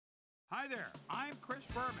Hi there, I'm Chris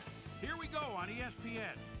Berman. Here we go on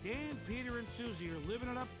ESPN. Dan, Peter, and Susie are living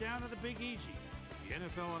it up down to the Big Easy. The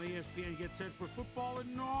NFL on ESPN gets set for football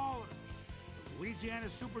in New Orleans. The Louisiana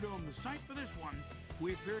Superdome, the site for this one,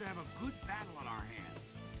 we appear to have a good battle on our hands.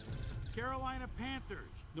 Carolina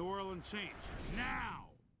Panthers, New Orleans Saints. Now!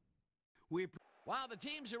 While the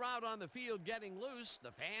teams are out on the field getting loose,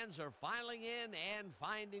 the fans are filing in and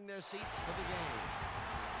finding their seats for the game.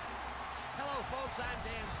 Hello, folks. I'm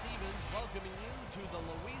Dan Stevens, welcoming you to the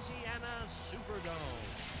Louisiana Superdome.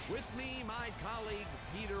 With me, my colleague,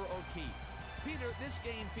 Peter O'Keefe. Peter, this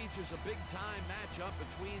game features a big-time matchup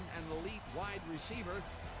between an elite wide receiver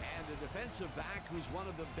and a defensive back who's one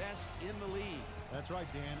of the best in the league. That's right,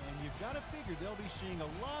 Dan, and you've got to figure they'll be seeing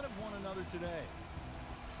a lot of one another today.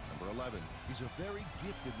 Number 11, he's a very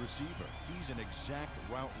gifted receiver. He's an exact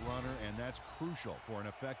route runner, and that's crucial for an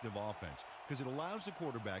effective offense because it allows the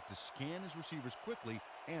quarterback to scan his receivers quickly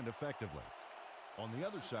and effectively. On the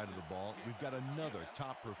other side of the ball, we've got another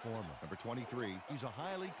top performer. Number 23, he's a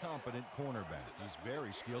highly competent cornerback. He's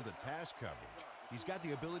very skilled at pass coverage. He's got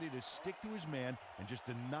the ability to stick to his man and just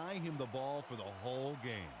deny him the ball for the whole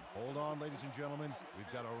game. Hold on, ladies and gentlemen.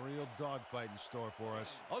 We've got a real dogfight in store for us.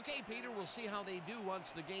 Okay, Peter, we'll see how they do once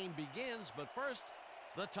the game begins, but first,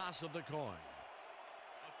 the toss of the coin.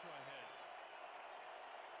 I'll try heads.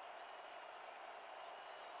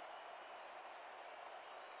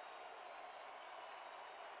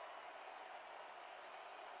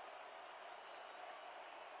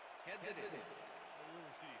 Heads it is. I will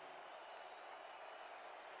receive.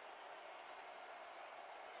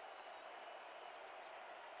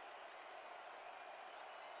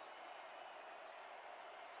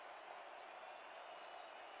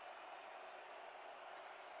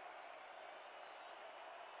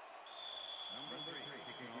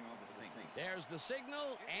 There's the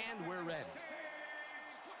signal, and we're ready.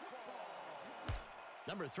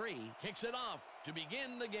 Number 3 kicks it off to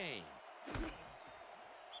begin the game.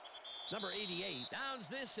 Number 88 downs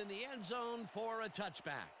this in the end zone for a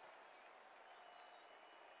touchback.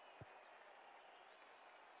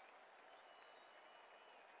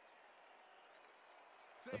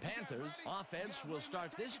 The Panthers offense will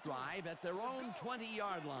start this drive at their own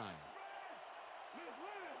 20-yard line.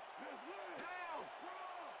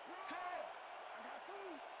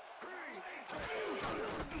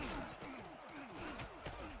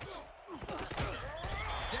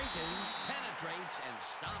 And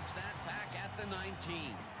stops that back at the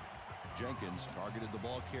 19. Jenkins targeted the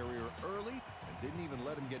ball carrier early and didn't even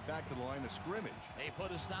let him get back to the line of scrimmage. They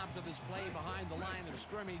put a stop to this play behind the line of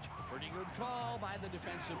scrimmage. Pretty good call by the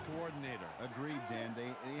defensive coordinator. Agreed, Dan.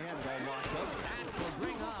 They had it all locked up. That will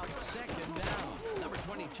bring up second down. Number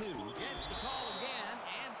 22 gets the call again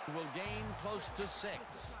and will gain close to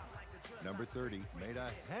 6. Number 30 made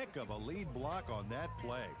a heck of a lead block on that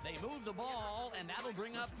play. They move the ball, and that'll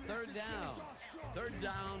bring up third down. Third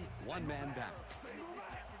down, one man back.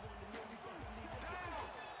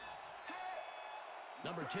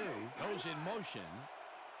 Number 2 goes in motion.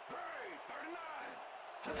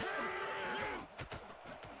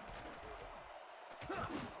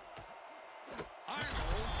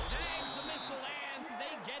 Arnold snags the missile, and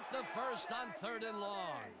they get the first on 3rd and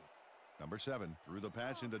long. Number 7 threw the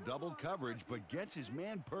pass into double coverage, but gets his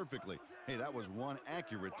man perfectly. Hey, that was one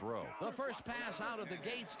accurate throw. The first pass out of the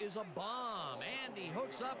gates is a bomb, and he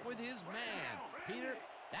hooks up with his man. Peter,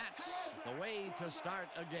 that's the way to start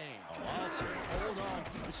a game. Oh, awesome. Hold on.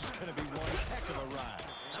 This is going to be one heck of a ride.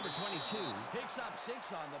 Number 22 picks up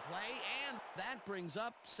 6 on the play, and that brings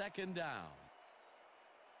up second down.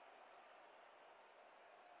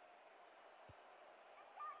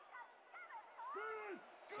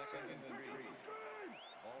 Second and 3.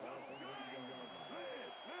 Ball 42-yard line.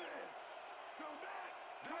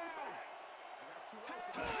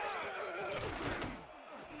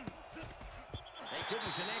 They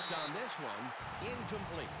couldn't connect on this one.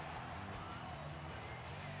 Incomplete.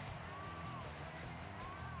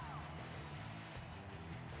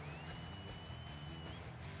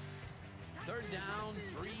 Third down,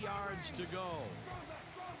 3 yards to go.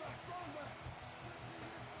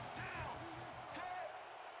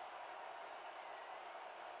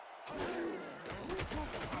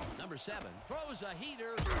 Number 7 throws a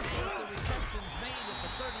heater. 8 the receptions made at the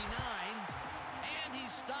 39. And he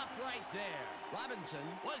stopped right there. Robinson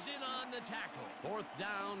was in on the tackle. 4th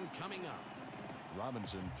down coming up.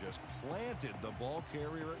 Robinson just planted the ball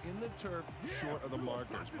carrier in the turf short of the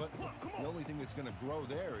markers. But the only thing that's going to grow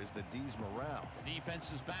there is the D's morale. The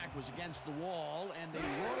defense's back was against the wall, and they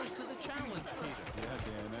rose to the challenge, Peter. Yeah,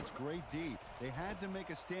 Dan, that's great D. They had to make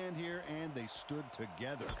a stand here, and they stood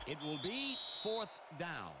together. It will be 4th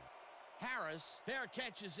down. Harris fair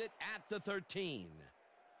catches it at the 13.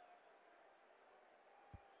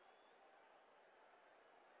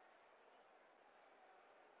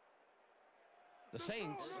 The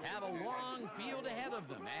Saints have a long field ahead of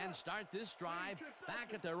them and start this drive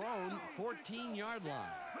back at their own 14-yard line.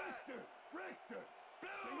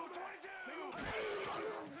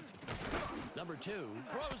 Number 2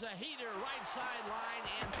 throws a heater right sideline,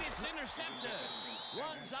 and it's intercepted.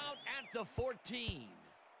 Runs out at the 14.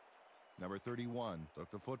 Number 31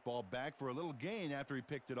 took the football back for a little gain after he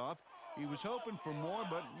picked it off. He was hoping for more,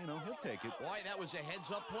 but, he'll take it. Boy, that was a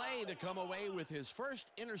heads-up play to come away with his first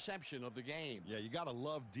interception of the game. Yeah, you got to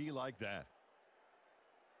love D like that.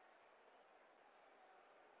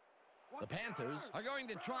 The Panthers are going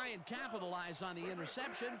to try and capitalize on the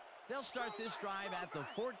interception. They'll start this drive at the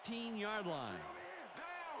 14-yard line.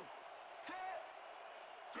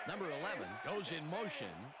 Number 11 goes in motion.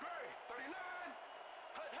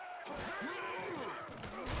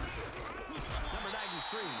 Number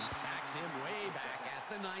 93 sacks him way back at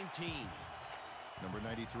the 19. Number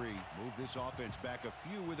 93 moved this offense back a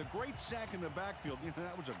few with a great sack in the backfield.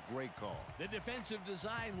 That was a great call. The defensive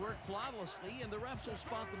design worked flawlessly, and the refs will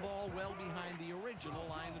spot the ball well behind the original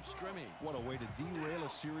line of scrimmage. What a way to derail a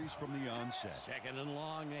series from the onset. Second and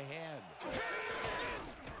long ahead.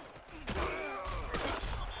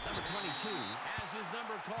 Number 22 has his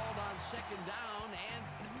number called on second down and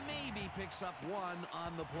maybe picks up one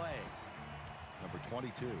on the play. Number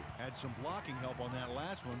 22 had some blocking help on that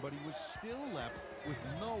last one, but he was still left with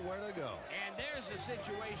nowhere to go. And there's a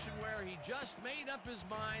situation where he just made up his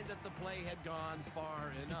mind that the play had gone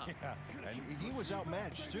far enough. Yeah, and he was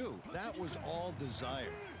outmatched, too. That was all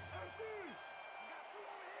desire.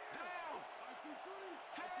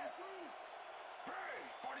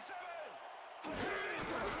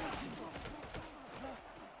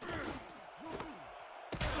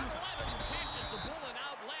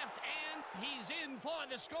 For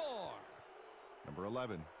the score. Number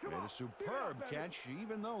 11 made a superb catch,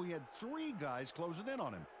 even though he had 3 guys closing in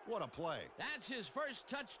on him. What a play. That's his first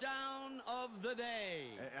touchdown of the day.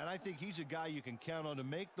 And I think he's a guy you can count on to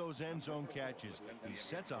make those end zone catches. He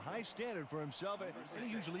sets a high standard for himself, and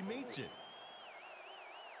he usually meets it.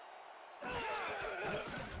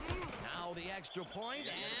 Now the extra point,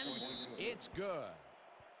 and it's good.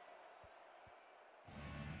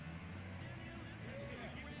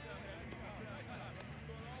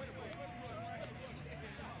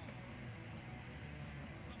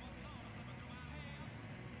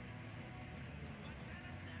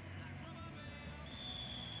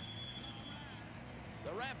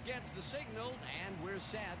 The ref gets the signal, and we're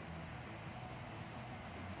set.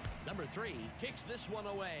 Number 3 kicks this one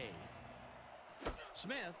away.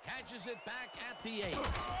 Smith catches it back at the 8.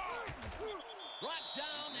 Brought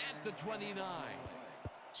down at the 29.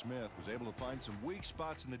 Smith was able to find some weak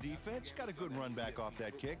spots in the defense. Got a good run back off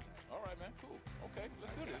that kick. All right, man. Cool. Okay,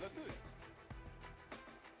 let's do this. Let's do it.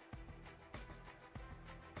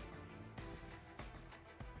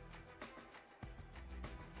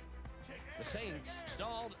 The Saints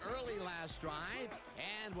stalled early last drive,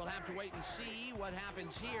 and we'll have to wait and see what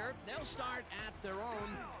happens here. They'll start at their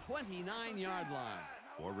own 29-yard line.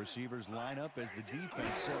 4 receivers line up as the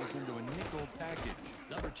defense settles into a nickel package.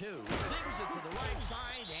 Number 2 zings it to the right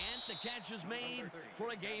side, and the catch is made for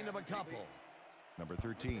a gain of a couple. Number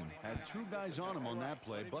 13 had 2 guys on him on that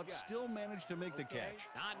play, but still managed to make the catch.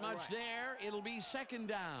 Not much there. It'll be second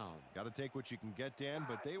down. Got to take what you can get, Dan,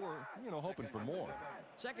 but they were, hoping for more.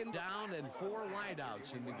 Second down and 4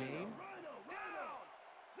 wideouts in the game.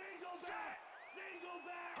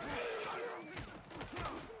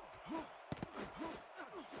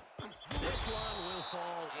 This one will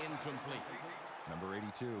fall incomplete. Number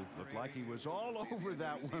 82 looked like he was all over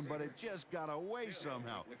that one, but it just got away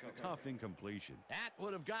somehow. Tough incompletion. That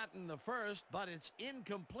would have gotten the first, but it's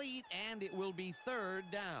incomplete, and it will be third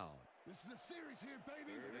down. This is the series here,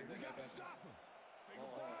 baby. We got to stop them.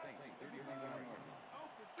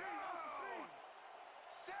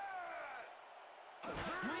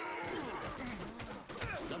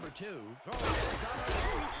 Number 2 throws this up,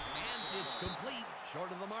 and it's complete.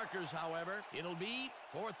 Short of the markers, however. It'll be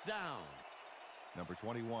fourth down. Number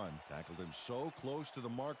 21 tackled him so close to the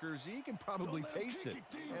markers, he can probably taste it,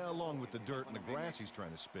 along with the dirt and the grass he's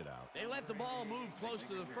trying to spit out. They let the ball move close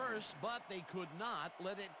to the first, but they could not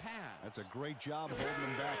let it pass. That's a great job holding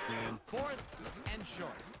him back, Dan. Fourth and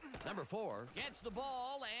short. Number 4 gets the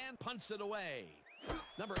ball and punts it away.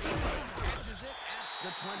 Number 8 catches it at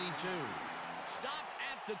the 22. Stopped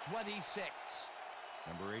at the 26.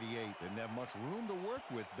 Number 88 didn't have much room to work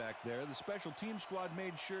with back there. The special team squad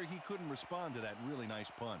made sure he couldn't respond to that really nice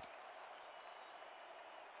punt.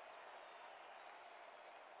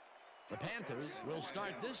 The Panthers will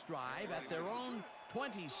start this drive at their own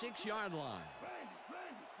 26-yard line.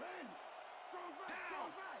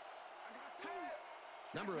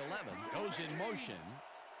 Number 11 goes in motion.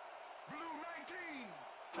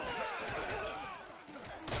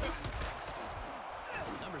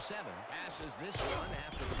 Number 7 passes this one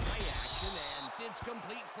after the play action, and it's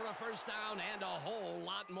complete for a first down and a whole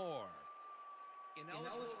lot more.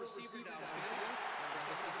 Ineligible receiver downfield.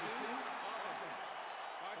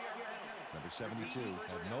 Number 72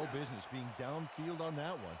 had no business being downfield on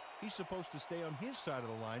that one. He's supposed to stay on his side of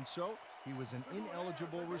the line, so he was an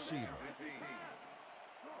ineligible receiver.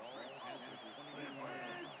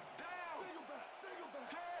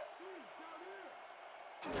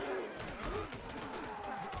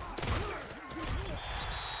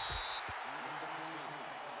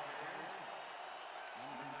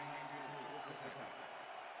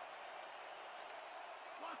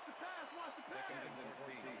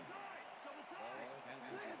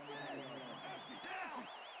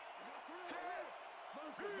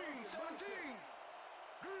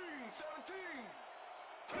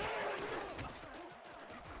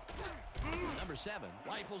 Number 7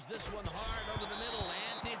 rifles this one hard over the middle,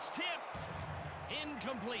 and it's tipped.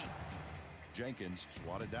 Incomplete. Jenkins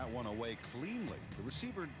swatted that one away cleanly. The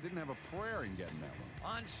receiver didn't have a prayer in getting that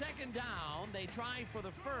one. On second down, they try for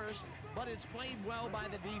the first, but it's played well by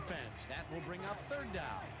the defense. That will bring up third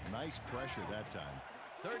down. Nice pressure that time.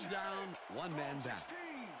 Third down, one man back.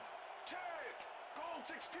 Goal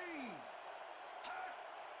 16.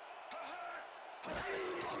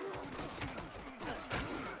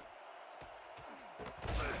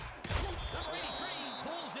 Number 83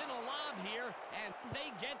 pulls in a lob here, and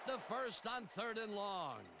they get the first on 3rd and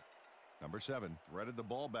long. Number 7 threaded the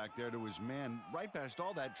ball back there to his man right past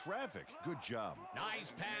all that traffic. Good job.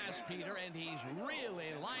 Nice pass, Peter, and he's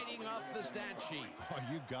really lighting up the stat sheet. Oh,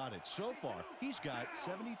 you got it. So far, he's got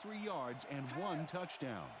 73 yards and 1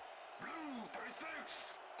 touchdown.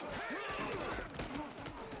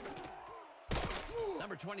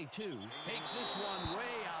 Number 22 takes this one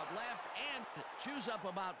way out left and chews up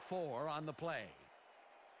about 4 on the play.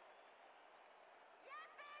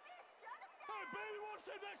 Hey, baby, won't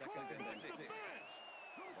send that crime back to the bench.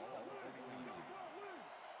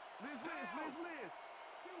 Liz.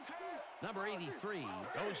 Number 83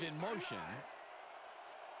 goes in motion.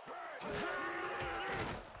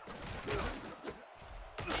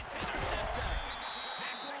 It's intercepted.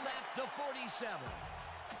 Tackled at the 47.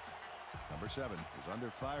 Number 7 was under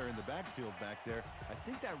fire in the backfield back there. I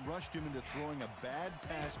think that rushed him into throwing a bad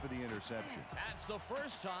pass for the interception. That's the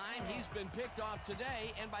first time he's been picked off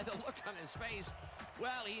today, and by the look on his face,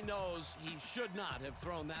 well, he knows he should not have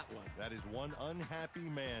thrown that one. That is one unhappy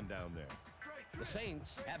man down there. The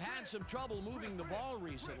Saints have had some trouble moving the ball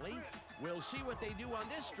recently. We'll see what they do on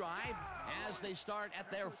this drive as they start at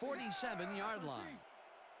their 47-yard line.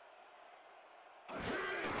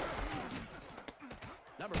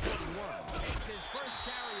 Number 41 takes his first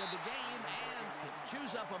carry of the game and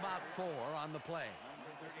chews up about 4 on the play.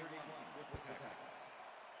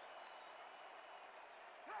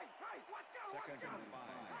 Second and 5.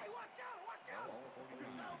 Hey, watch out! Down!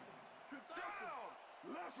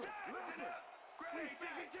 Listen up! Grade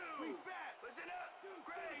 52! Listen up!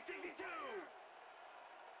 Grade 52!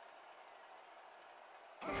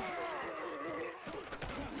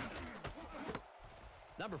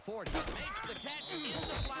 Number 40 makes the catch in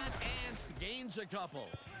the flat and gains a couple.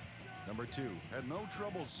 Number 2 had no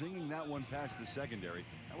trouble zinging that one past the secondary.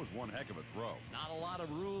 That was one heck of a throw. Not a lot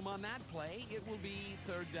of room on that play. It will be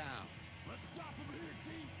 3rd down. Let's stop him here,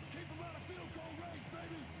 team. Keep him out of field goal range,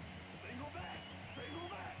 baby. Bingo back. Bingo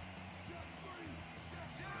back. Got 3.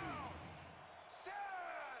 Down. Set.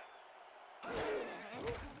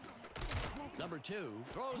 Number 2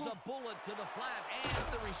 throws a bullet to the flat,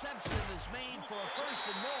 and the reception is made for a 1st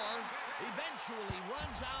and more. Eventually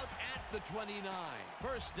runs out at the 29.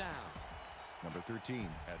 1st down. Number 13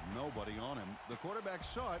 had nobody on him. The quarterback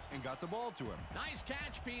saw it and got the ball to him. Nice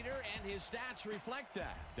catch, Peter, and his stats reflect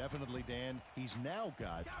that. Definitely, Dan. He's now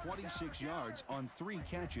got 26 yards on 3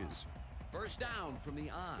 catches. 1st down from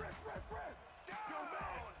the on.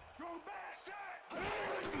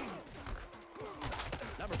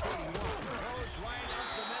 Number 41 goes right up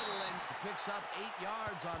the middle and picks up 8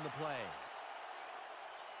 yards on the play.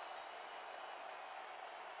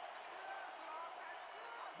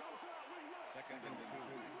 Second and 2.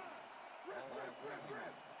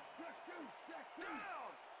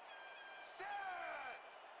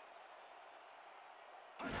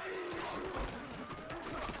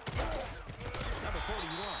 Number 41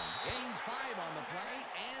 gains 5 on the play,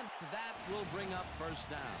 and that will bring up 1st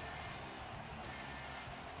down.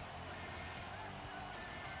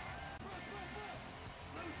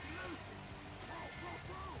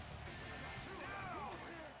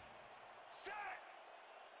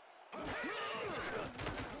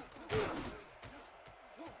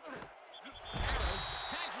 Harris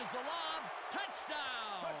catches the lob.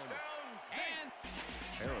 Touchdown! And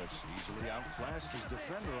Harris easily outclassed his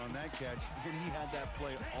defender on that catch, and he had that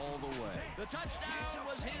play all the way. the touchdown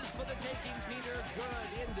was his for the taking, Peter.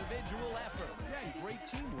 Good individual effort. Yeah, and great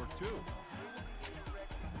teamwork, too.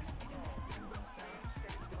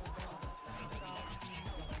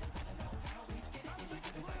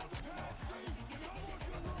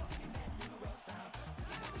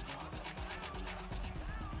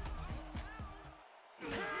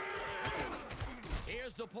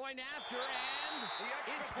 Here's the point after, and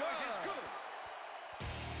it's good.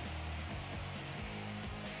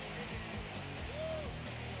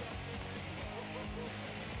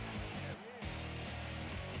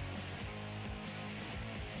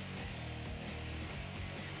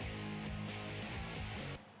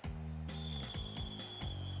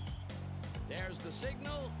 There's the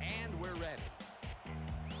signal, and we're ready.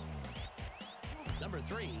 Number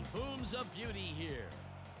 3, whom's a beauty here?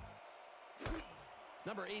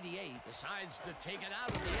 Number 88 decides to take it out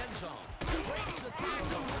of the end zone. Breaks the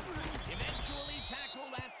tackle. Eventually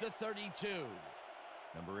tackled at the 32.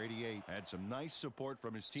 Number 88 had some nice support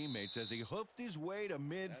from his teammates as he hoofed his way to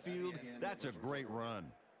midfield. That's a great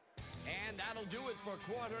run. And that'll do it for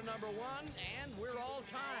quarter number 1, and we're all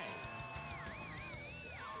tied.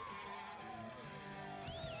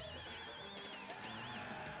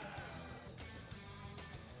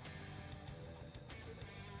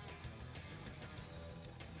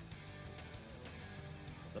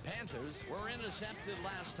 The Panthers were intercepted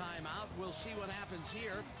last time out. We'll see what happens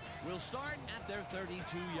here. We'll start at their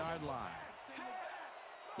 32-yard line.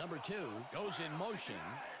 Number 2 goes in motion.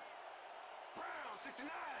 Brown, 69.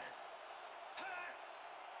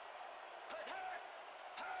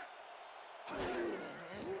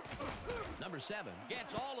 Number 7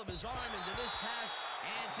 gets all of his arm into this pass,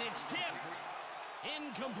 and it's tipped.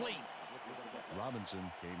 Incomplete. Robinson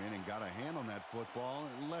came in and got a hand on that football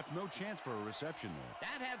and left no chance for a reception there.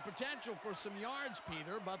 That had potential for some yards,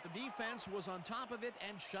 Peter, but the defense was on top of it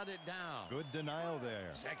and shut it down. Good denial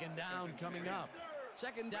there. Second down coming up.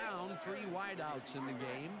 Second down, 3 wideouts in the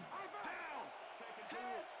game.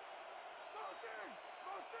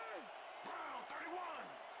 Brown, 31.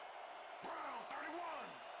 Brown, 31.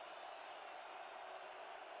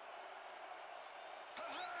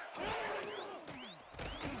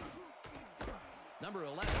 Number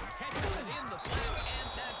 11 catches it in the flat, and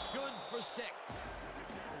that's good for 6.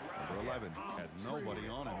 Number 11 had nobody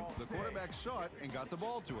on him. The quarterback saw it and got the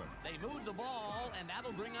ball to him. They moved the ball, and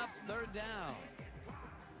that'll bring up third down.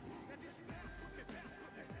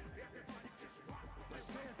 Let's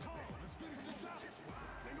stand tall. Let's finish this out.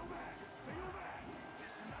 They go back. They go back.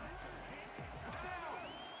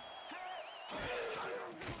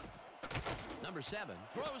 Number 7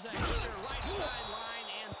 throws a heater right sideline,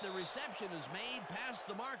 and the reception is made past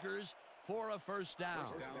the markers for a first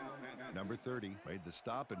down. Number 30 made the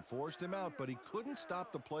stop and forced him out, but he couldn't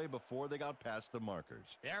stop the play before they got past the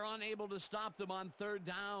markers. They're unable to stop them on third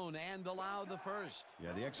down and allow the first.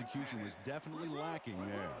 Yeah, the execution was definitely lacking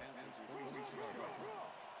there. Down.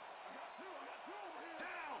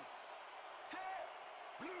 Set.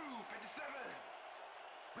 Blue, 57.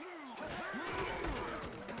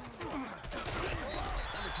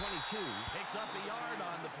 Number 22 picks up a yard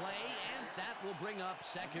on the play, and that will bring up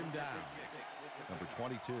second down. Number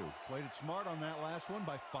 22 Played it smart on that last one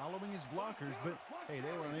by following his blockers, but hey,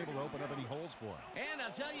 they were unable to open up any holes for him. And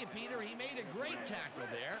I'll tell you, Peter, he made a great tackle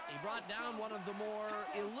there. He brought down one of the more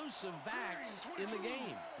elusive backs in the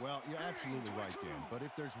game. Well, you're absolutely right, Dan. But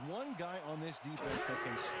if there's one guy on this defense that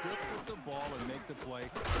can stick with the ball and make the play,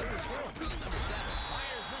 it was him. Number 7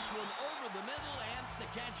 fires this one over the middle, and the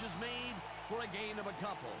catch is made for a gain of a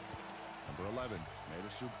couple. Number 11 made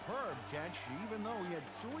a superb catch, even though he had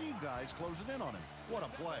 3 guys closing in on him. What a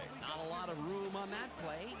play. Not a lot of room on that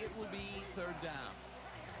play. It will be third down.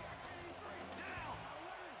 Down.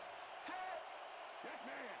 Set.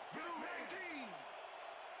 Blue 19.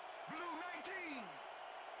 Blue 19.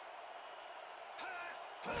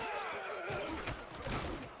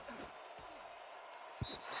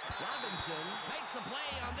 Robinson makes a play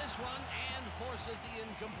on this one and forces the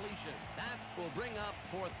incompletion. That will bring up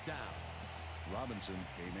fourth down. Robinson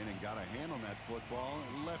came in and got a hand on that football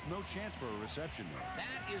and left no chance for a reception there.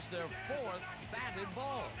 That is their 4th batted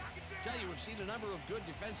ball. Tell you, we've seen a number of good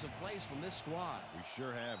defensive plays from this squad. We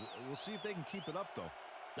sure have. We'll see if they can keep it up, though.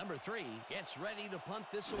 Number 3 gets ready to punt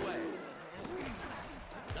this away.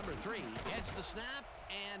 Number 3 gets the snap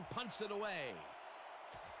and punts it away.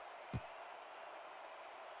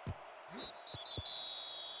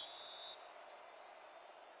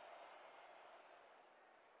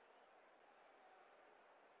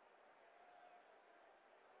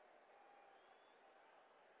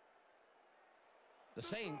 The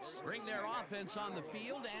Saints bring their offense on the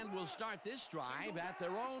field and will start this drive at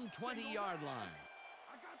their own 20-yard line.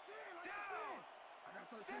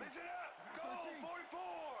 Listen up, goal 44.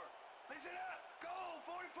 Listen up, goal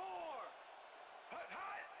 44. Hut,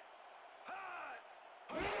 hut, hut.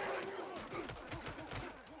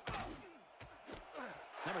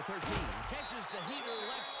 Number 13 catches the heater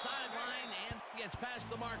left sideline and gets past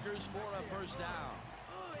the markers for a first down.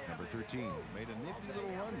 Number 13 made a nifty little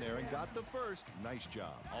run there and got the first. Nice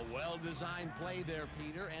job. A well-designed play there,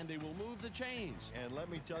 Peter, and they will move the chains. And let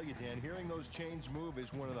me tell you, Dan, hearing those chains move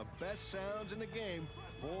is one of the best sounds in the game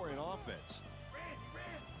for an offense.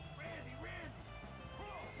 Randy.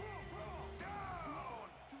 Down.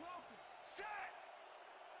 Set.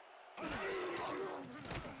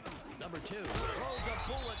 Number 2 throws a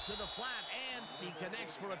bullet to the flat, and he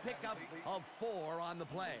connects for a pickup of 4 on the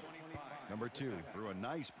play. Number 2 threw a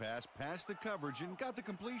nice pass past the coverage and got the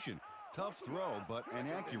completion. Tough throw, but an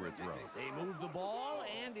accurate throw. They move the ball,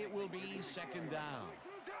 and it will be second down.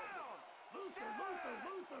 Luther.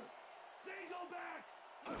 Single back.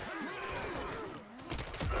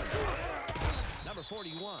 Number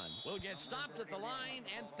 41 will get stopped at the line,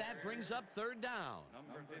 and that brings up third down.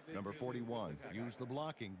 Number 41 used the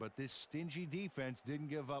blocking, but this stingy defense didn't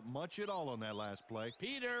give up much at all on that last play.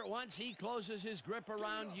 Peter, once he closes his grip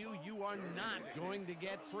around you, you are not going to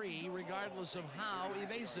get free, regardless of how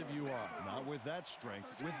evasive you are. Not with that strength.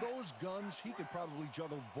 With those guns, he could probably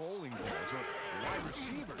juggle bowling balls or wide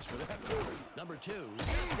receivers for that matter. Number 2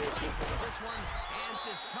 just rifles this one, and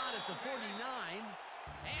it's caught at the 49.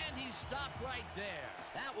 And he's stopped right there.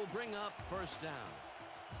 That will bring up first down.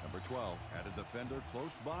 Number 12 had a defender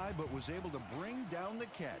close by, but was able to bring down the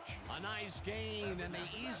catch. A nice gain, and they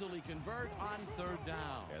easily convert on third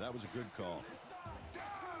down. Yeah, that was a good call.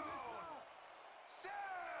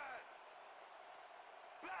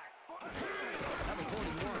 Number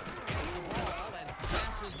 41 gets the ball and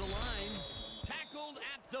passes the line. Tackled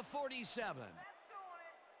at the 47.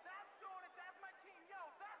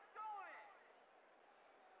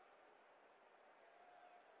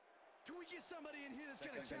 Can we get somebody in here that's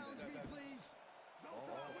going to challenge me, please?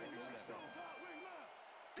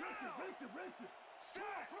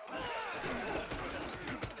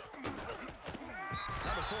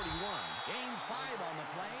 Number 41 gains 5 on the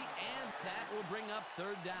play, and that will bring up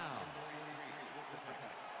third down.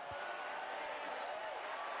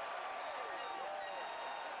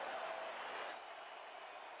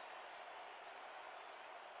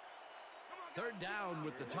 Third down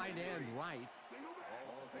with the tight end right.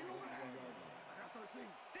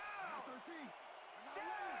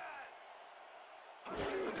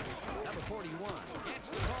 Number 41 gets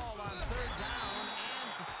the ball on third down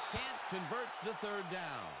and can't convert the third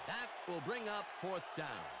down. That will bring up fourth down.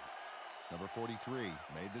 Number 43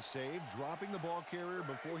 made the save, dropping the ball carrier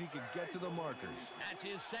before he could get to the markers. That's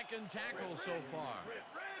his second tackle so far.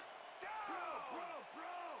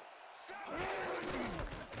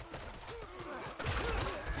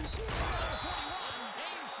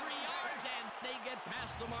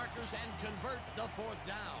 Past the markers and convert the fourth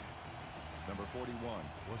down. Number 41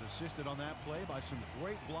 was assisted on that play by some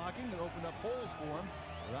great blocking that opened up holes for him.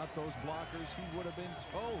 Without those blockers, he would have been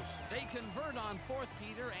toast. They convert on fourth,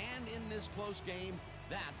 Peter, and in this close game,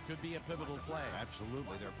 that could be a pivotal play.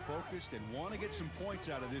 Absolutely. They're focused and want to get some points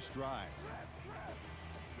out of this drive.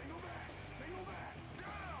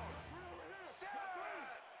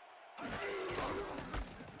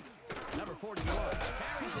 Number 41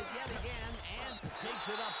 carries it yet again and takes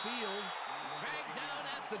it upfield. Dragged down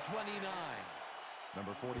at the 29.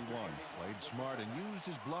 Number 41 played smart and used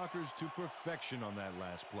his blockers to perfection on that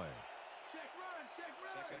last play.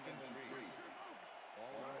 Second and 3.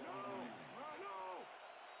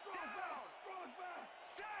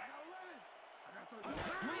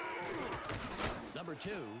 Number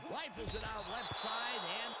 2 rifles it out left side,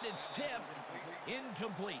 and it's tipped.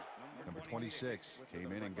 Incomplete. Number 26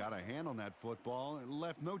 came in and got a hand on that football and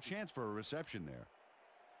left no chance for a reception there.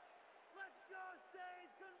 Let's go,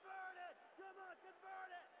 Saints! Convert it! Come on, convert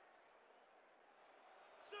it!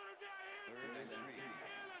 Shoot him down here!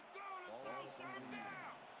 Let's go! Let's go! Shoot him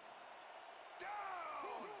down! Down!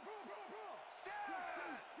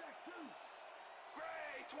 Set!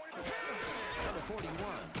 Great! 20. Number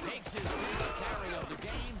 41 takes his 10th carry of the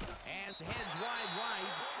game and heads wide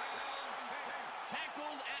right.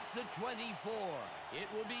 Tackled at the 24. It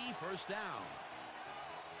will be first down.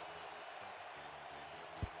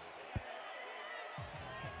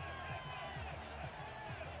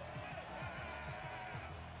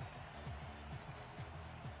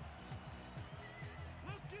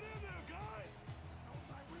 Let's get in there, guys! Don't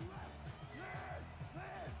like we left!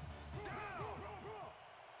 Let's! Down!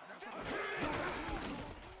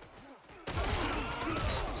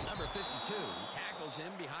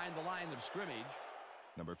 line of scrimmage.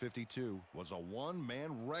 Number 52 was a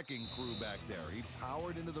one-man wrecking crew back there. He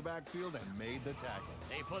powered into the backfield and made the tackle.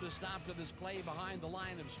 They put a stop to this play behind the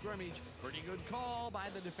line of scrimmage. Pretty good call by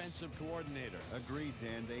the defensive coordinator. Agreed,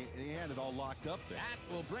 Dan. They had it all locked up there.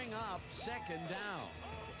 That will bring up second down.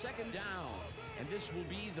 Second down. And this will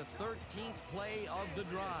be the 13th play of the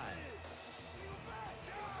drive.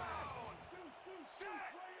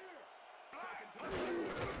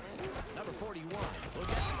 Number 41 will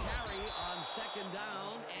get the carry on second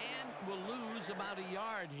down and will lose about a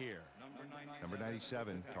yard here. Number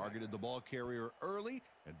 97 targeted the ball carrier early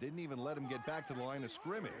and didn't even let him get back to the line of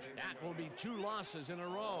scrimmage. That will be 2 losses in a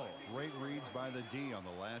row. Great reads by the D on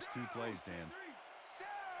the last 2 plays, Dan.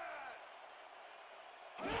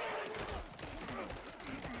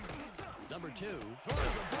 Number 2 throws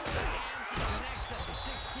the ball and he connects at the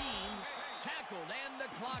 16. Tackled, and the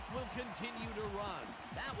clock will continue to run.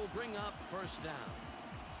 That will bring up first down.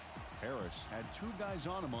 Harris had 2 guys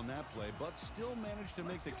on him on that play, but still managed to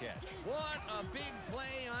make the catch. What a big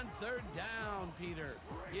play on third down, Peter.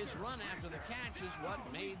 His run after the catch is what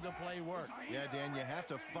made the play work. Yeah, Dan, you have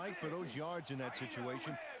to fight for those yards in that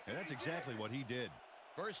situation, and that's exactly what he did.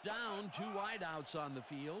 First down, 2 wideouts on the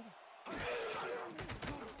field.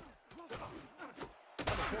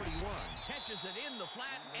 Number 41 catches it in the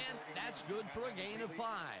flat, and that's good for a gain of 5.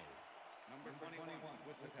 Number 21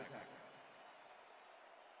 with the tackle.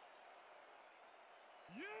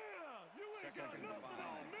 Yeah, you ain't got nothing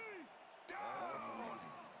on me.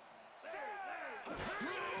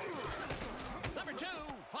 Number 2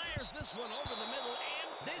 fires this one over the middle,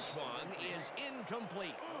 and this one is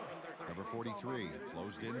incomplete. Number 43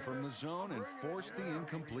 closed in from the zone and forced the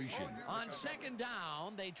incompletion. On second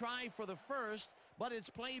down, they try for the first, but it's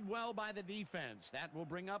played well by the defense. That will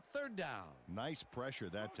bring up third down. Nice pressure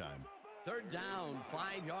that time. Third down,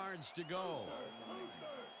 5 yards to go.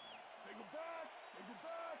 Take it back. Take it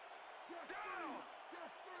back. Get down.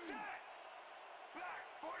 Get free. Back.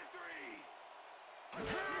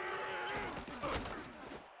 43.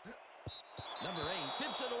 Number 8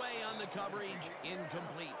 tips it away on the coverage.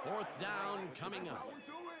 Incomplete. Fourth down coming up.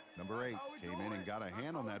 Number 8 came in and got a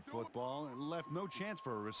hand on that football and left no chance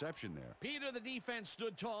for a reception there. Peter, the defense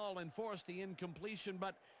stood tall and forced the incompletion,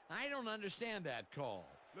 but I don't understand that call.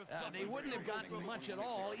 They wouldn't have gotten much at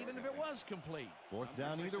all, even if it was complete. Fourth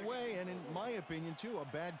down either way, and in my opinion, too, a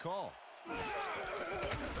bad call.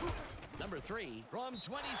 Number 3 from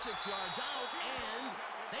 26 yards out, and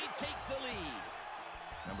they take the lead.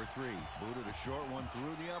 Number 3 booted a short one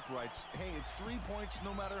through the uprights. Hey, it's 3 points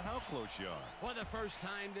no matter how close you are. For the first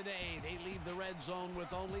time today, they leave the red zone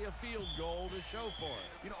with only a field goal to show for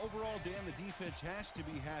it. You know, overall, Dan, the defense has to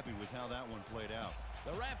be happy with how that one played out.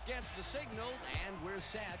 The ref gets the signal, and we're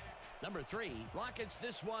set. Number 3 rockets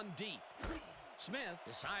this one deep. Smith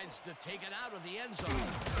decides to take it out of the end zone.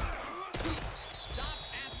 Stop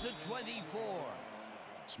at the 24.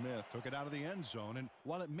 Smith took it out of the end zone, and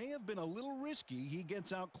while it may have been a little risky, he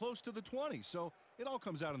gets out close to the 20, so it all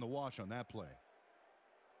comes out in the wash on that play.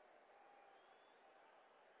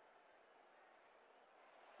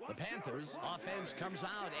 The Panthers offense comes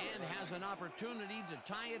out and has an opportunity to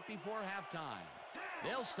tie it before halftime.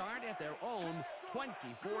 They'll start at their own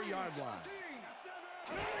 24-yard line.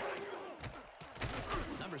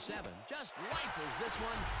 Number 7 just rifles this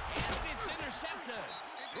one, and it's intercepted.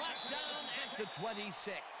 Brought down at the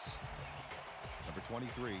 26. Number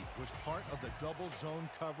 23 was part of the double zone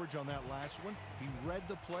coverage on that last one. He read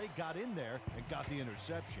the play, got in there, and got the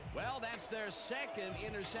interception. Well, that's their second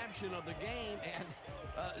interception of the game, and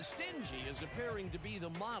stingy is appearing to be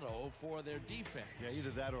the motto for their defense. Yeah,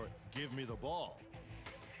 either that or give me the ball.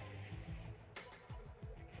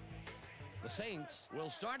 The Saints will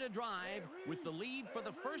start a drive with the lead for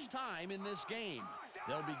the first time in this game.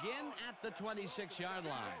 They'll begin at the 26-yard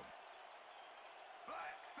line.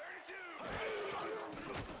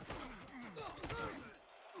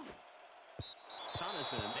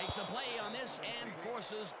 Thomason makes a play on this and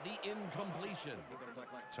forces the incompletion.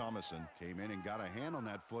 Thomason came in and got a hand on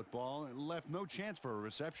that football and left no chance for a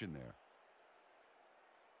reception there.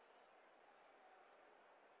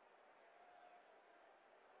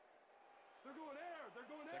 They're going air. They're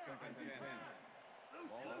going air. Second and 10.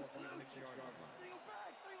 Ball 26-yard line. Bring him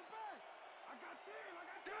back. Bring him back. I got 10. I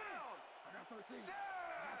got 10. I got 13. I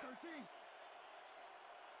got 13.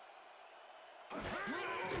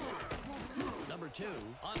 Number 2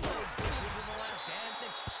 unloads this one to the left, and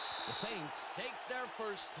the Saints take their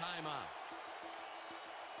first time out.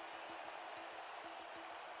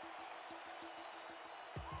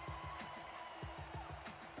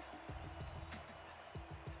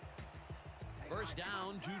 First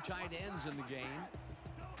down, 2 tight ends in the game.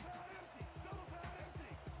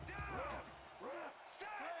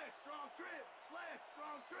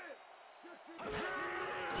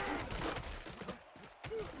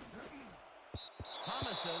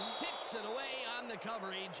 Wilson tips it away on the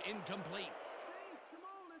coverage, incomplete.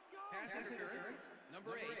 Pass interference.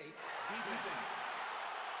 Number 8. Defense.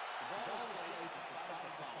 The ball is placed at the spot of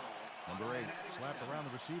the foul. Number 8 slapped around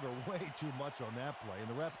the receiver way too much on that play, and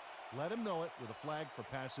the ref let him know it with a flag for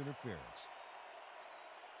pass interference.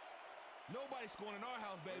 Nobody's scoring in our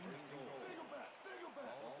house, baby.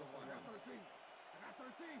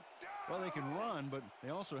 Well, they can run, but they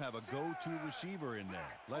also have a go-to receiver in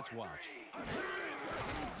there. Let's watch.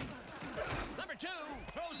 Number 2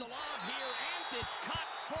 throws a lob here, and it's caught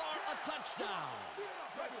for a touchdown.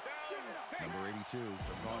 Number 82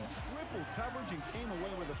 took on triple coverage and came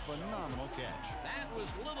away with a phenomenal catch. That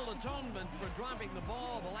was little atonement for dropping the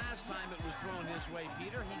ball the last time it was thrown his way,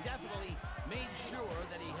 Peter. He definitely made sure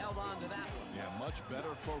that he held on to that one. Yeah, much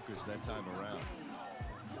better focus that time around.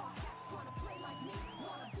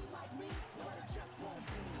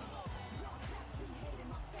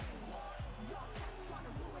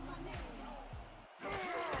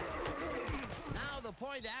 Now the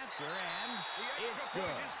point after, and it's good.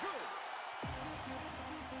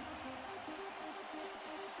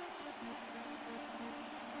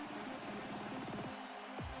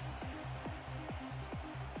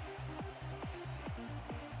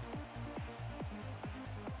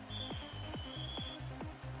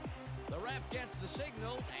 The ref gets the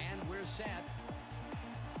signal, and we're set.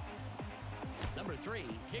 Number 3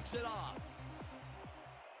 kicks it off.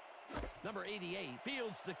 Number 88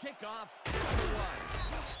 fields the kickoff at the 1.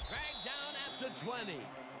 Dragged down at the 20.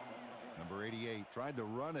 Number 88 tried to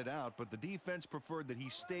run it out, but the defense preferred that he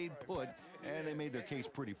stayed put, and they made their case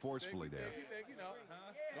pretty forcefully there.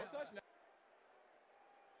 Don't touch now.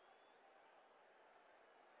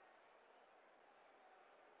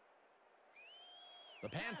 The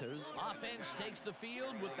Panthers offense takes the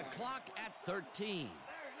field with the clock at 13.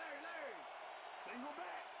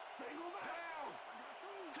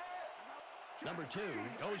 Number 2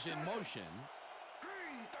 goes in motion.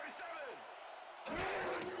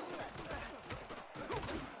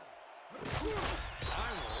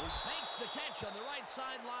 Arnold makes the catch on the right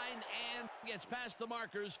sideline and gets past the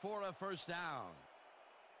markers for a first down.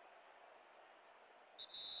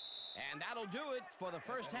 And that'll do it for the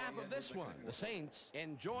first half of this one. The Saints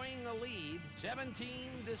enjoying the lead,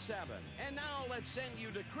 17-7. And now let's send you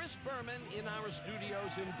to Chris Berman in our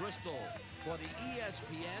studios in Bristol for the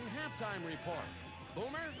ESPN Halftime Report.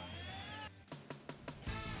 Boomer?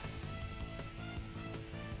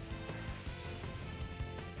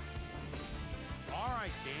 All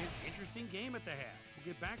right, Dan, interesting game at the half.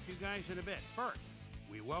 We'll get back to you guys in a bit. First,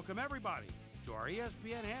 we welcome everybody to our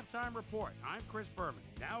ESPN Halftime Report. I'm Chris Berman.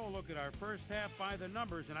 Now we'll look at our first half by the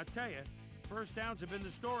numbers, and I tell you, first downs have been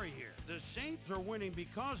the story here. The Saints are winning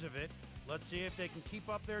because of it. Let's see if they can keep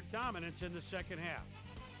up their dominance in the second half.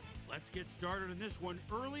 Let's get started in this one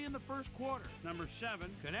early in the first quarter. Number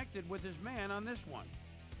 7 connected with his man on this one.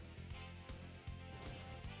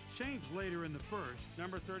 Saints later in the first.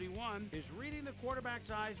 Number 31 is reading the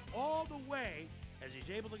quarterback's eyes all the way as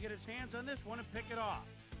he's able to get his hands on this one and pick it off.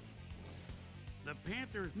 The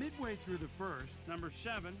Panthers midway through the first. Number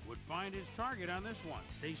 7 would find his target on this one.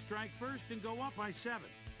 They strike first and go up by 7.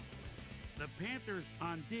 The Panthers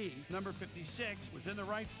on D, number 56, was in the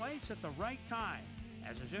right place at the right time,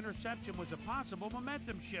 as his interception was a possible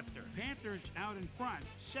momentum shifter. Panthers out in front,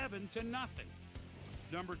 7-0.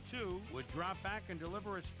 Number 2 would drop back and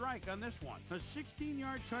deliver a strike on this one. A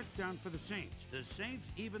 16-yard touchdown for the Saints. The Saints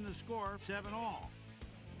even the score 7-all.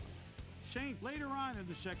 Saints later on in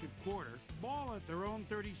the second quarter, ball at their own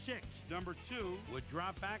 36. Number 2 would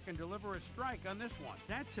drop back and deliver a strike on this one.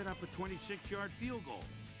 That set up a 26-yard field goal.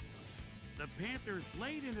 The Panthers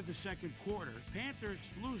late into the second quarter, Panthers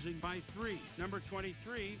losing by 3. Number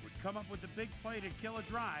 23 would come up with a big play to kill a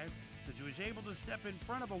drive as he was able to step in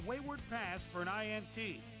front of a wayward pass for an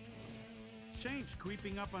INT. Saints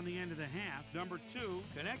creeping up on the end of the half. Number 2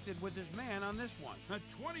 connected with his man on this one. A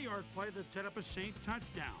 20-yard play that set up a Saint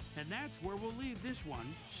touchdown. And that's where we'll leave this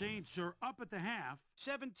one. Saints are up at the half,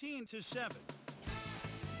 17-7.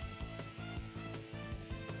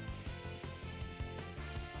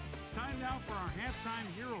 Time now for our Halftime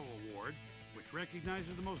Hero Award, which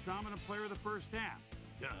recognizes the most dominant player of the first half.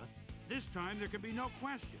 Duh. This time there can be no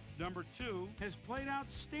question. Number 2 has played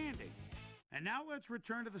outstanding. And now let's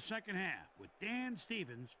return to the second half with Dan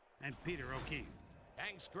Stevens and Peter O'Keefe.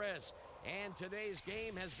 Thanks, Chris. And today's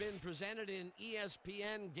game has been presented in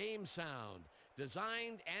ESPN Game Sound,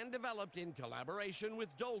 designed and developed in collaboration with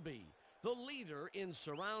Dolby, the leader in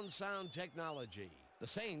surround sound technology. The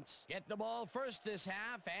Saints get the ball first this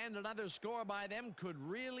half, and another score by them could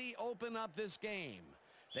really open up this game.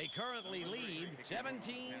 They currently lead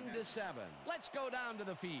 17-7. Let's go down to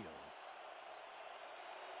the field.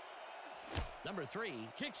 Number 3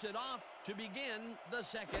 kicks it off to begin the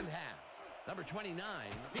second half. Number 29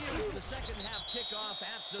 fields the second half kickoff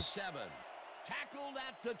at the 7. Tackled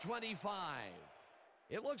at the 25.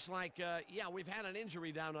 It looks like, yeah, we've had an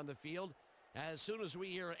injury down on the field. As soon as we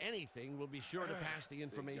hear anything, we'll be sure to pass the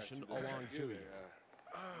information along to you.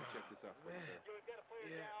 Check this out for you, sir. We've got a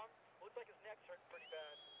player down. Looks like his neck's hurting pretty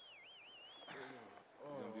bad.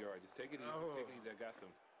 You're gonna be all right. Just take it easy. Take it easy. I got some.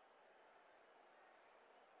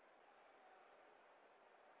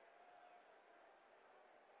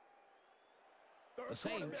 The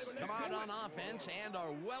Saints come out on offense and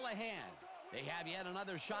are well ahead. They have yet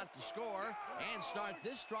another shot to score and start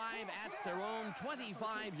this drive at their own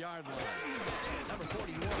 25-yard line. Number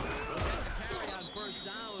 41 will get the carry on first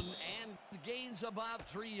down and gains about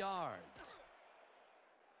 3 yards.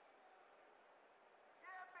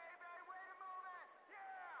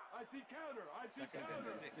 I see counter. I see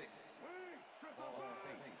counter. 6.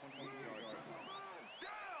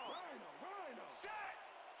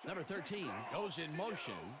 Number 13 goes in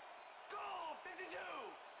motion. Go, 52.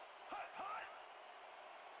 Hut, hut.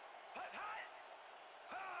 Hut, hut.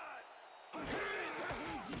 Hut.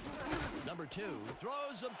 Number 2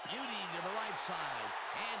 throws a beauty to the right side.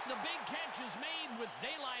 And the big catch is made with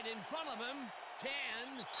daylight in front of him. 10.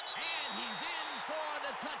 And he's in for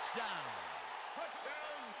the touchdown.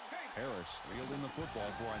 Touchdown, Saints. Harris reeled in the football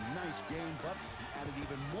for a nice game, but he added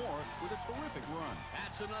even more with a terrific run.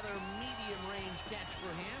 That's another medium-range catch for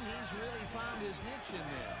him. He's really found his niche in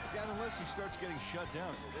there. Yeah, unless he starts getting shut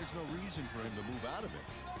down, there's no reason for him to move out of it.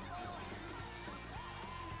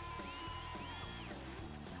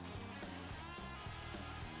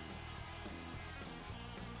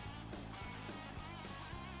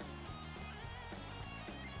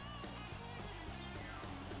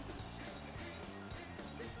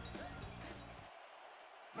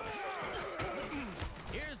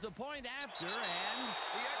 Here's the point after, and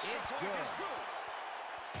it's good.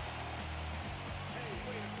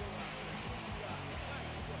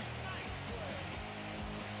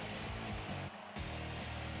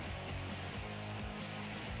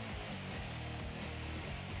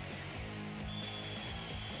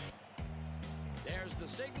 There's the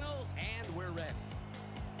signal, and we're ready.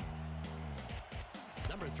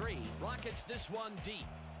 Number 3 rockets this one deep.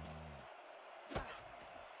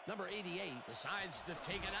 Number 88 decides to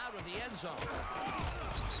take it out of the end zone.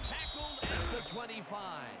 Tackled at the 25.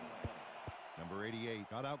 Number 88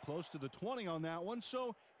 got out close to the 20 on that one,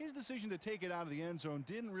 so his decision to take it out of the end zone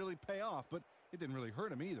didn't really pay off, but it didn't really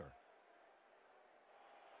hurt him either.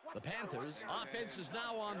 The Panthers offense is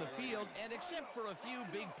now on the field, and except for a few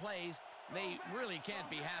big plays, they really can't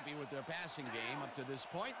be happy with their passing game up to this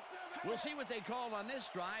point. We'll see what they call on this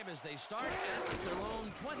drive as they start at their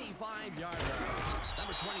own 25-yard line.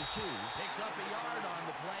 Number 22 picks up a yard on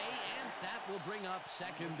the play, and that will bring up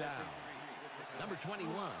second down. Number 21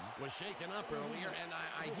 was shaken up earlier, and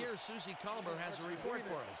I hear Susie Culber has a report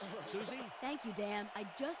for us. Susie? Thank you, Dan. I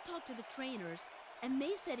just talked to the trainers, and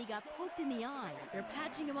they said he got poked in the eye. They're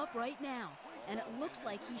patching him up right now, and it looks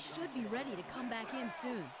like he should be ready to come back in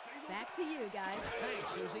soon. Back to you, guys.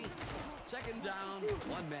 Thanks, Susie. Second down,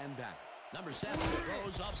 1 man back. Number 7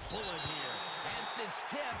 throws a bullet here, and it's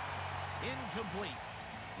tipped. Incomplete.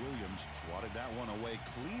 Williams swatted that one away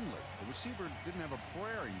cleanly. The receiver didn't have a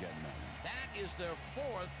prayer in getting that. That is their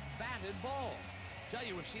 4th batted ball. Tell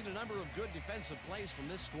you, we've seen a number of good defensive plays from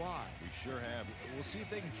this squad. We sure have. We'll see if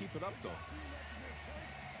they can keep it up, though.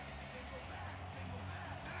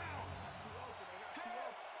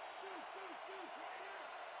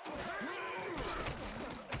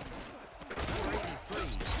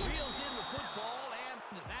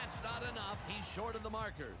 Not enough. He's short of the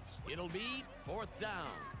markers. It'll be 4th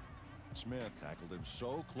down. Smith tackled him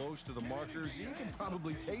so close to the markers, he can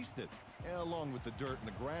probably taste it, along with the dirt and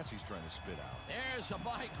the grass he's trying to spit out. There's a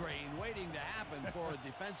migraine waiting to happen for a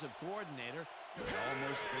defensive coordinator. He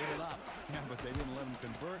almost gave it up. Yeah, but they didn't let him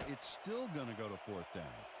convert. It's still going to go to 4th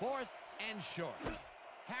down. 4th and short.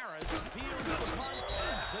 Harris fields the punt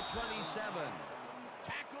at the 27.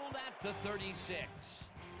 Tackled at the 36.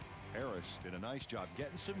 Harris did a nice job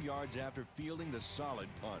getting some yards after fielding the solid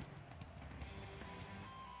punt.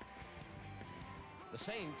 The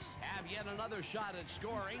Saints have yet another shot at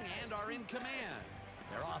scoring and are in command.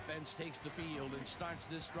 Their offense takes the field and starts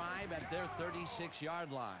this drive at their 36-yard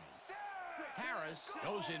line. Harris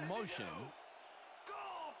goes in motion. Go,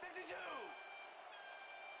 52.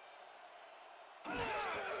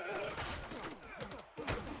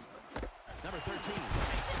 Number 13 takes the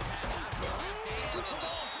catch out to the left, and the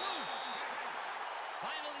ball's loose.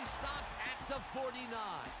 Final the 49.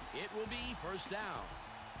 It will be first down.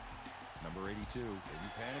 Number 82. He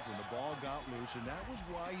panicked when the ball got loose, and that was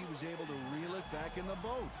why he was able to reel it back in the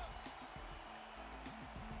boat.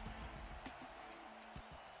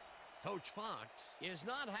 Coach Fox is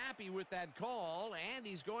not happy with that call, and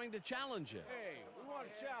he's going to challenge it. Hey, we want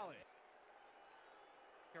a challenge.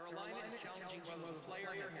 Carolina is challenging whether the player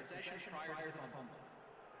had possession prior to the fumble.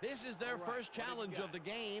 This is their first challenge of the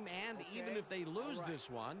game, and even if they lose this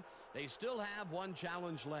one, they still have one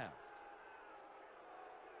challenge left.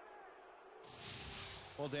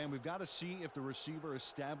 Well, Dan, we've got to see if the receiver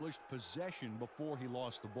established possession before he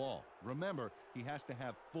lost the ball. Remember, he has to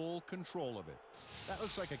have full control of it. That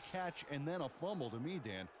looks like a catch and then a fumble to me,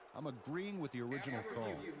 Dan. I'm agreeing with the original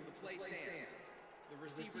call. The play stands. The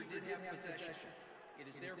receiver did have possession. It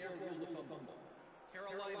is therefore ruled a fumble.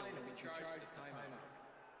 Carolina will be charged with a timeout.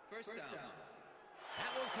 First down.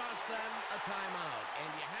 That will cost them a timeout, and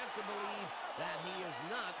you have to believe that he is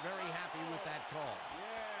not very happy with that call.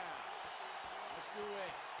 Let's do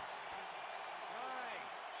it. Nice.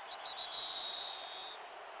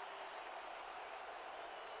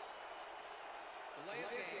 Delay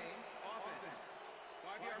of game. Offense.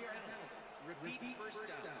 5-yard penalty. Repeat first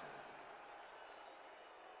down.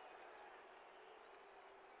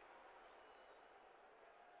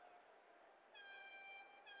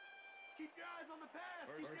 Keep your eyes on the pass.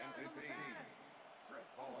 First and 15.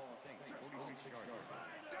 Ball at the Saints, 46-yard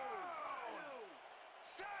line.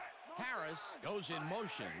 Harris goes in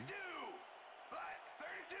motion.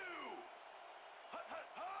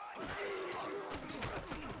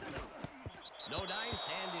 No dice,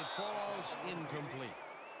 and it falls incomplete.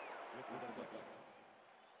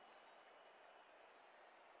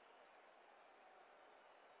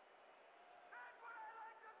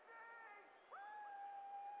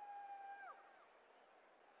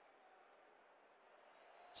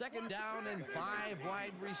 Second down and 5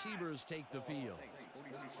 wide receivers take the field.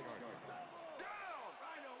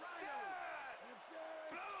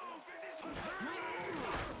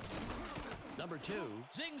 Number 2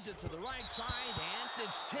 zings it to the right side, and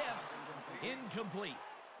it's tipped. Incomplete.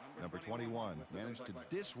 Number 21 managed to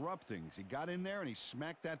disrupt things. He got in there and he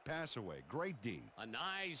smacked that pass away. Great D. A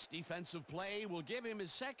nice defensive play will give him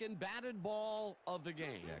his second batted ball of the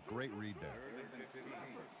game. Yeah, great read there.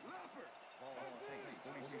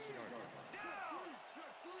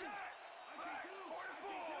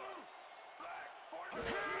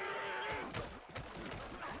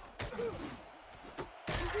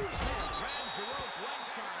 Grabs the rope right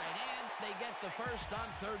side, and they get the first on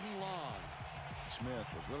 3rd and long. Smith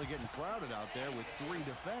was really getting crowded out there with 3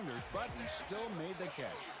 defenders, but he still made the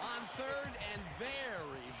catch. On 3rd and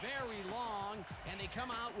very, very long, and they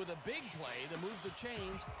come out with a big play to move the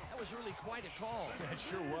chains. That was really quite a call. That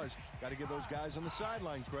sure was. Got to give those guys on the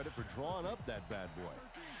sideline credit for drawing up that bad boy.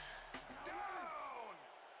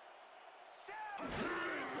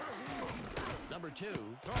 Number 2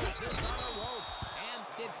 throws this on a rope, and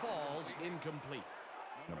it falls incomplete.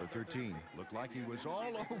 Number 13 looked like he was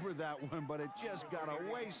all over that one, but it just got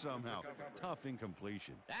away somehow. Tough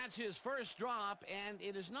incompletion. That's his first drop, and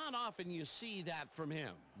it is not often you see that from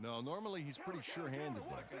him. No, normally he's pretty sure-handed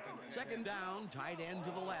there. Second down, tight end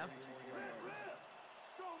to the left.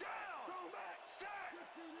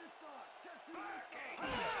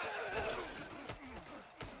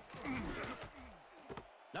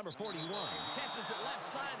 Number 41 catches it left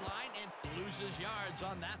sideline and loses yards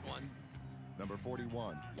on that one. Number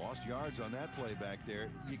 41 lost yards on that play back there.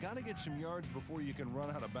 You got to get some yards before you can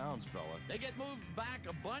run out of bounds, fella. They get moved back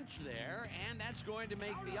a bunch there, and that's going to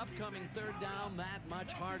make the upcoming 3rd down that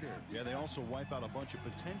much harder. Yeah, they also wipe out a bunch of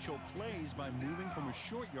potential plays by moving from a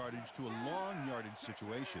short yardage to a long yardage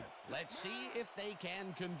situation. Let's see if they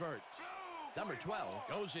can convert. Number 12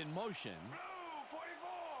 goes in motion.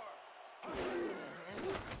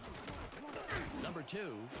 Number 2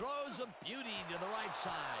 throws a beauty to the right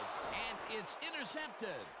side, and it's intercepted.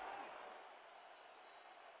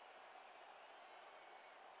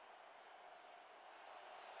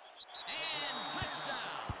 And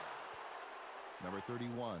touchdown. Number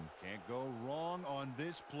 31 can't go wrong on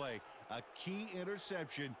this play. A key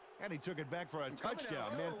interception, and he took it back for a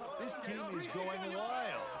touchdown. Man, this team is going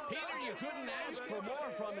wild. Peter, you couldn't ask for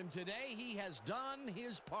more from him today. He has done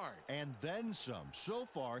his part. And then some. So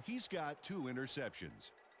far, he's got 2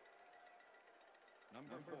 interceptions.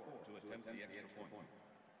 Number 4 to attempt the extra point.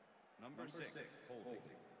 Number 6 holding.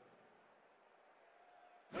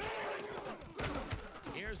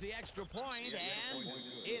 Here's the extra point, and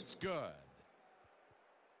it's good.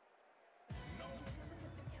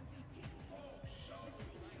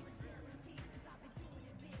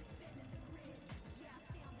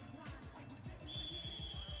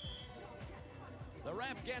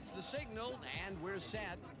 ref gets the signal, and we're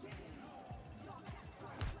set.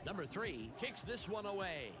 Number 3 kicks this one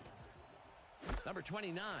away. Number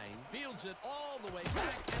 29 fields it all the way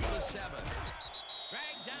back at the 7.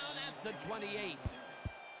 Dragged down at the 28.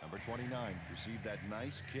 Number 29 received that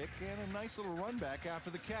nice kick and a nice little run back after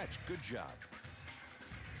the catch. Good job.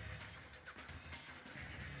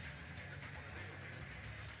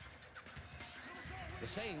 The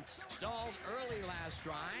Saints stalled early last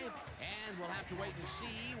drive, and we'll have to wait and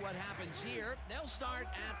see what happens here. They'll start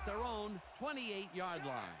at their own 28-yard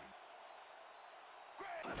line.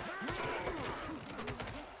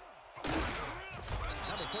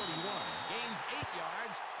 Number 41 gains 8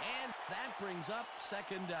 yards, and that brings up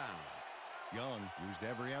second down. Young used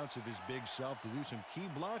every ounce of his big self to do some key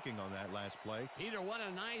blocking on that last play. Peter, what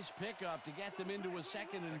a nice pickup to get them into a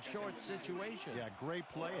second and short situation. Yeah, great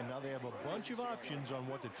play, and now they have a bunch of options on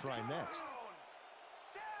what to try next.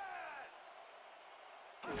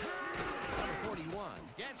 Number 41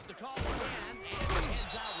 gets the call again, and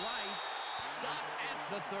heads out right. Stopped at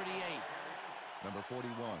the 38. Number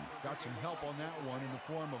 41 got some help on that one in the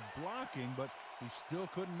form of blocking, but he still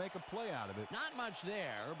couldn't make a play out of it. Not much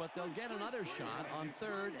there, but they'll get another shot on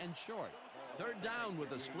third and short. Third down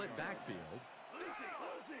with a split backfield.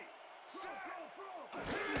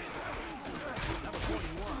 Number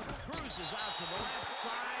 41 cruises out to the left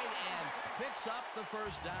side and picks up the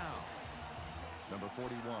first down. Number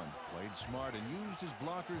 41 played smart and used his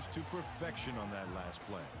blockers to perfection on that last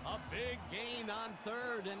play. A big gain on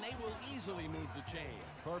third, and they will easily move the chain.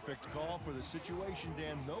 Perfect call for the situation,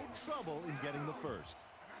 Dan. No trouble in getting the first.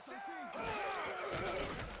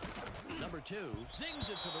 Number 2 zings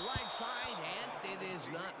it to the right side, and it is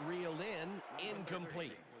not reeled in.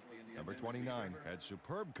 Incomplete. Number 29 had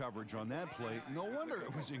superb coverage on that play. No wonder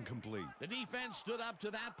it was incomplete. The defense stood up to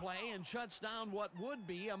that play and shuts down what would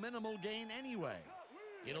be a minimal gain anyway.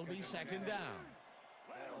 It'll be second down.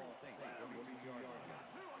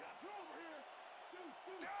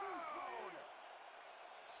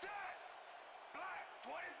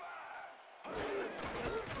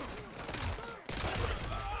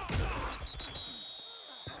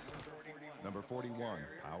 Number 41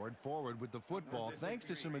 powered forward with the football thanks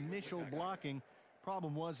to some initial blocking.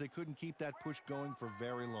 Problem was they couldn't keep that push going for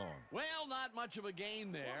very long. Well, not much of a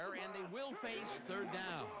gain there, and they will face third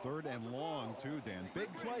down. Third and long, too, Dan.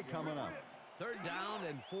 Big play coming up. Third down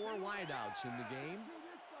and 4 wideouts in the game.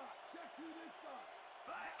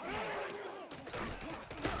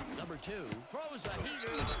 Number 2 throws a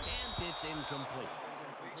heater, and it's incomplete.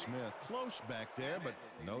 Smith close back there, but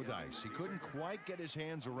no dice. He couldn't quite get his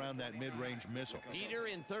hands around that mid-range missile. Peter,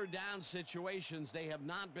 in third down situations, they have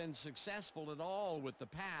not been successful at all with the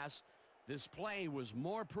pass. This play was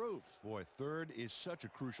more proof. Boy, third is such a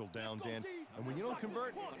crucial down, Dan. And when you don't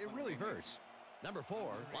convert, it really hurts. Number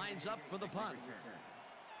 4 lines up for the punt.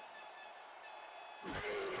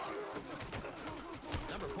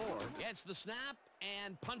 Number 4 gets the snap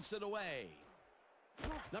and punts it away.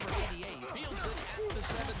 Number 88 fields it at the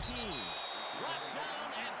 17. Brought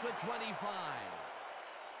down at the 25.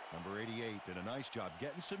 Number 88 did a nice job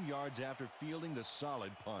getting some yards after fielding the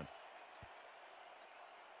solid punt.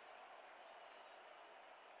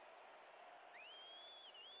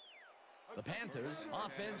 The Panthers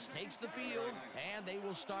offense takes the field, and they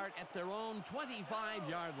will start at their own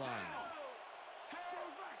 25-yard line.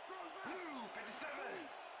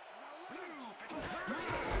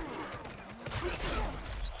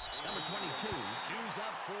 Number 22 chews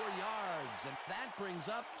up 4 yards, and that brings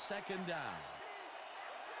up second down.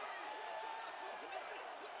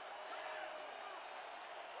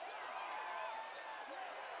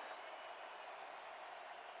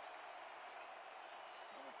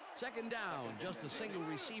 Second down, just a single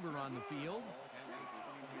receiver on the field.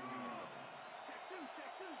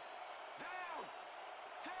 Down.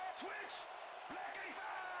 Switch. Black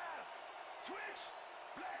 85. Switch.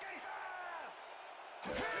 Black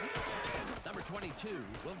 85. Number 22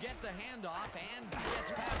 will get the handoff and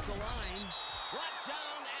gets past the line. Brought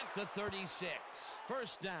down at the 36.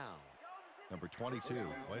 First down. Number 22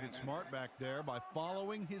 played it smart back there by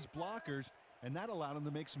following his blockers, and that allowed him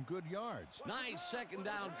to make some good yards. Nice second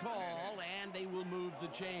down call, and they will move the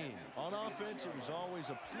chain. On offense, it was always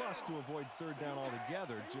a plus to avoid third down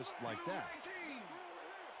altogether, just like that.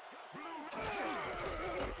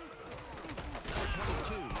 Number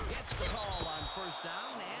 22 gets the call on first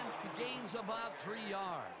down and gains about 3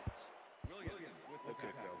 yards.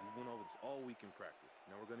 Okay, fellas, we went over this all week in practice.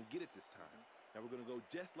 Now we're going to get it this time. Now we're going to go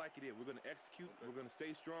just like it is. We're going to execute, we're going to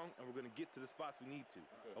stay strong, and we're going to get to the spots we need to.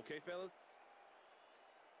 Okay, fellas?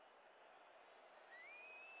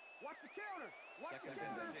 Watch the counter. Watch the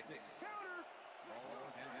counter. Counter.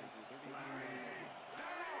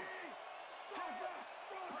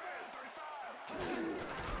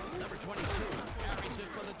 Number 22 carries it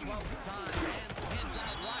for the 12th time and hits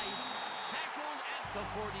out right. Tackled at the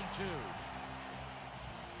 42.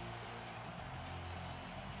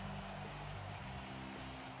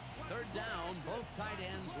 Third down, both tight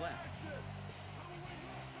ends left.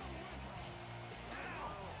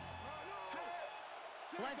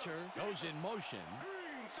 Fletcher goes in motion.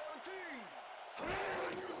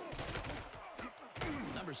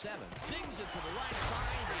 Number 7 sings it to the right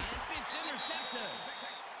side, and it's intercepted.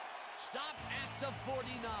 Stop at the 49.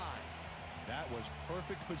 That was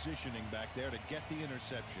perfect positioning back there to get the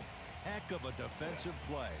interception. Heck of a defensive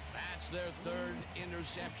play. That's their third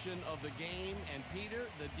interception of the game, and Peter,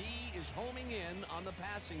 the D is homing in on the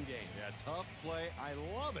passing game. Yeah, tough play. I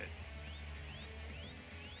love it.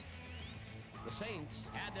 The Saints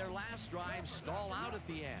had their last drive stall out at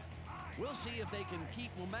the end. We'll see if they can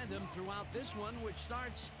keep momentum throughout this one, which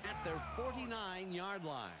starts at their 49-yard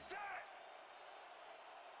line.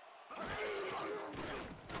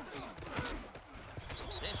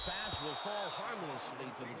 This pass will fall harmlessly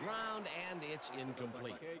to the ground, and it's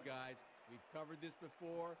incomplete. Okay, guys, we've covered this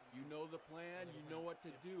before. You know the plan. You know what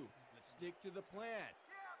to do. Let's stick to the plan.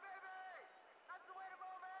 Yeah, baby! That's the way to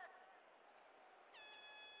move it!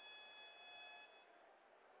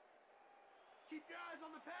 Keep your eyes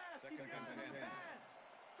on the pass! Keep your eyes on the pass!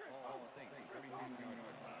 All the Saints,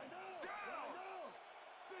 39-yard line.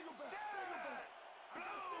 Single back! Single back!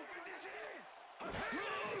 Blow conditions!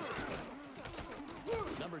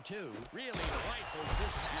 Number 2 really rifles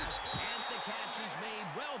this pass, and the catch is made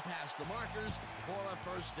well past the markers for a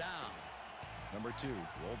first down. Number 2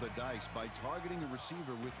 rolled the dice by targeting a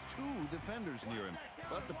receiver with 2 defenders near him.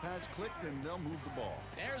 But the pass clicked, and they'll move the ball.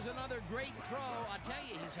 There's another great throw. I tell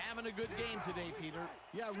you, he's having a good game today, Peter.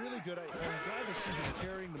 Yeah, really good. I'm glad to see he's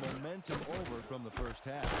carrying the momentum over from the first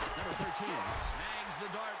half. Number 13 snags the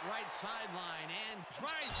dart right sideline and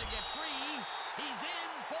tries to get free. He's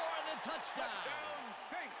in for the touchdown.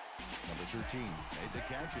 Number 13 made the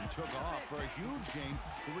catch and took off for a huge gain.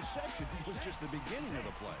 The reception was just the beginning of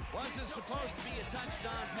the play. Wasn't supposed to be a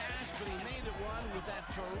touchdown pass, but he made it one with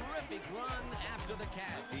that terrific run after the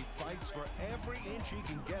catch. He fights for every inch he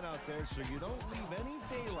can get out there, so you don't leave any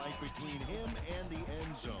daylight between him and the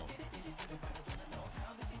end zone.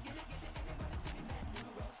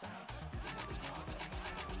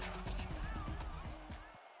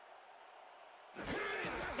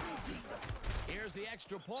 Here's the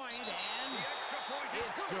extra point, and the extra point is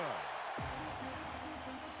good.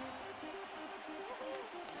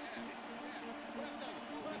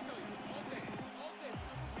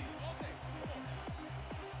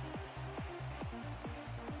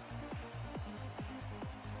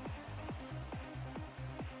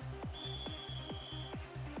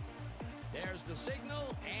 There's the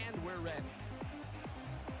signal, and we're ready.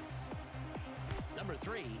 Number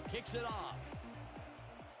 3 kicks it off.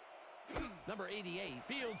 Number 88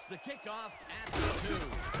 fields the kickoff at the 2.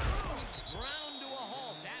 Ground to a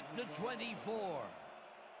halt at the 24.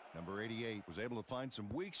 Number 88 was able to find some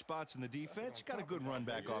weak spots in the defense. Got a good run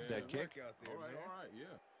back off that kick. All right,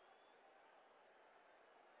 yeah.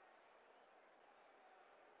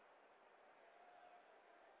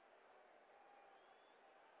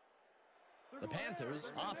 The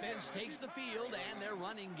Panthers offense takes the field, and their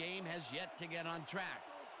running game has yet to get on track.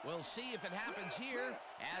 We'll see if it happens here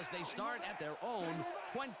as they start at their own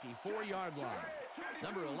 24-yard line.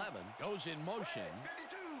 Number 11 goes in motion.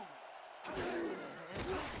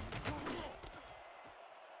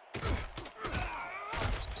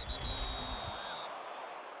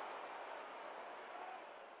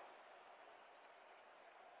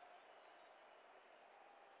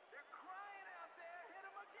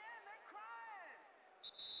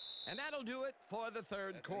 And that'll do it for the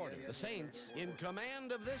third quarter. The Saints in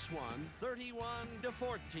command of this one, 31-14.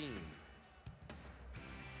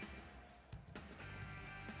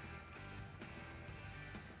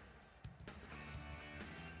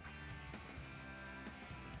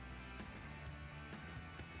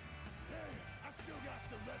 I still got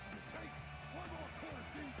some left in the tank. One more quarter,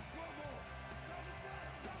 D. One more.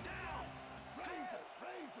 Down. Razor.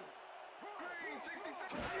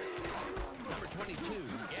 366. Number 22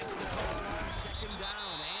 gets the call on second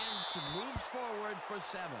down and moves forward for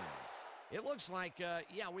 7. It looks like,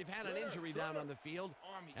 yeah, we've had an injury down on the field.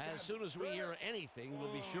 As soon as we hear anything,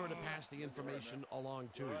 we'll be sure to pass the information along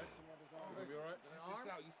to you. You gonna be all right?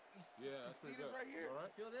 Yeah, that's pretty good. Right here. All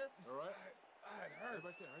right. Feel this? All right. It hurts.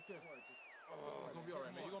 Right there. Oh, you're gonna be all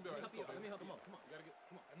right, man. You're gonna be all right. Let me help you. Come on. You gotta get.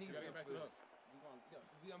 Come on. I need You gotta get back to us. Come on, let's go.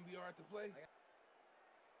 You gonna be all right to play?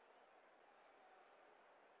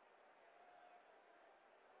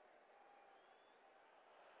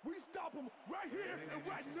 We stop them right here and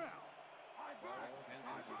right now. I got it.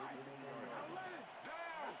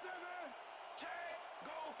 Down. Check.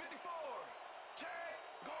 Go 54. Check.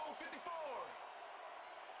 Go 54.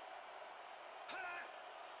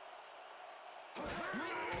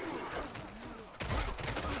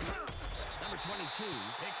 Number 22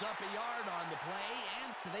 picks up a yard on the play,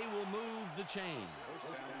 and they will move the chain.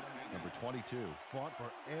 Number 22 fought for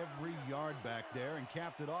every yard back there and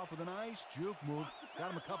capped it off with a nice juke move.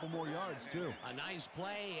 Got him a couple more yards, too. A nice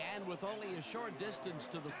play, and with only a short distance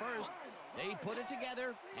to the first, they put it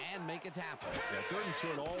together and make it happen. Yeah, third and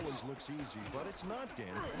short always looks easy, but it's not, Dan.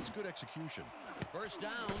 It's good execution. First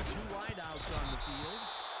down, 2 wideouts on the field.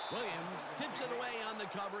 Williams tips it away on the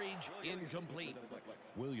coverage, incomplete.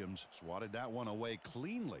 Williams swatted that one away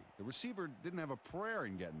cleanly. The receiver didn't have a prayer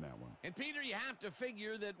in getting that one. And Peter, you have to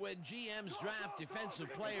figure that when GMs draft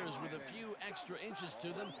defensive players with a few extra inches to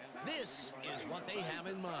them, this is what they have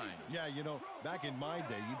in mind. Yeah, you know, back in my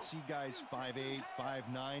day, you'd see guys 5'8",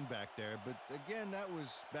 5'9" back there, but again, that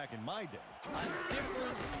was back in my day. A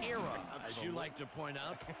different era, as you like to point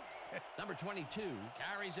out. Number 22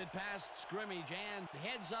 carries it past scrimmage and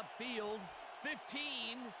heads upfield.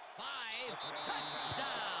 15, 5,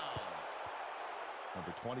 touchdown!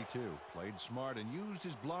 Number 22 played smart and used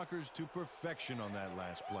his blockers to perfection on that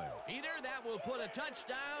last play. Peter, that will put a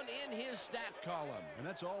touchdown in his stat column. And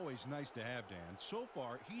that's always nice to have, Dan. So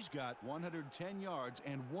far, he's got 110 yards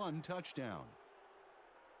and 1 touchdown.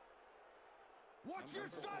 Watch your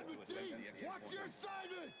assignment, D! Watch your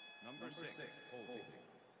assignment! Number 6, holding.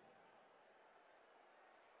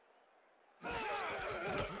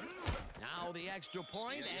 Now the extra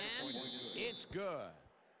point, and it's good.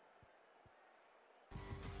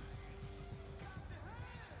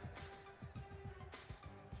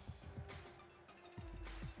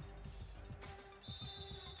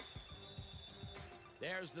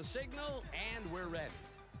 There's the signal, and we're ready.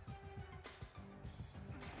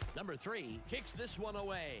 Number 3 kicks this one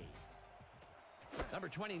away. Number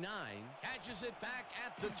 29 catches it back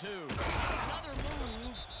at the 2. Another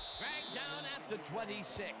move, dragged down at the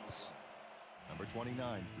 26. Number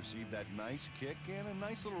 29 received that nice kick and a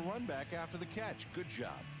nice little run back after the catch. Good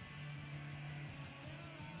job.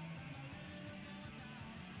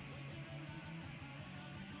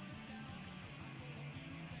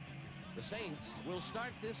 The Saints will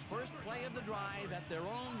start this first play of the drive at their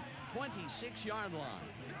own 26-yard line.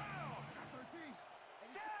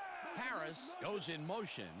 Harris goes in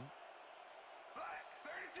motion.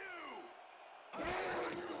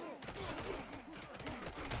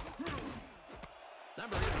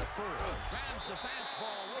 Number 84 grabs the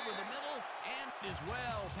fastball over the middle and is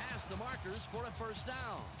well past the markers for a first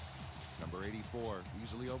down. Number 84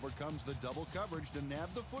 easily overcomes the double coverage to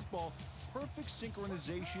nab the football. Perfect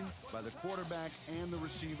synchronization by the quarterback and the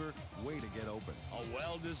receiver. Way to get open. A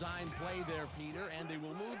well-designed play there, Peter, and they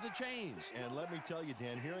will move the chains. And let me tell you,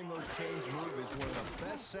 Dan, hearing those chains move is one of the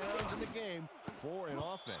best sounds in the game for an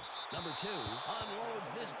offense. Number 2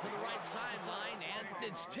 unloads this to the right sideline, and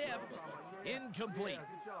it's tipped. Incomplete.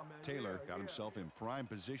 Taylor got himself in prime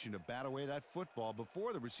position to bat away that football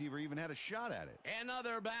before the receiver even had a shot at it.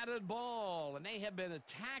 Another batted ball, and they have been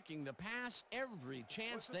attacking the pass every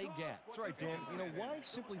chance they get. That's right, Dan. You know, why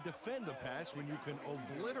simply defend the pass when you can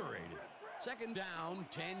obliterate it? Second down,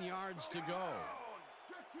 10 yards to go.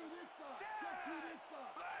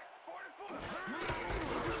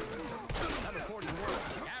 Number 41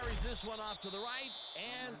 carries this one off to the right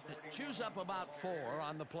and chews up about 4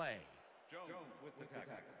 on the play. Jones with the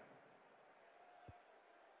tackle.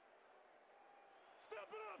 Step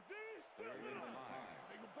it up, D! Step it up!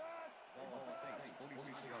 Take it back! Ball at the Saints,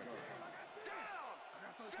 46-yard line. Down! I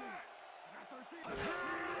got 13!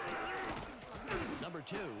 Number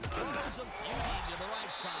 2 throws a beauty to the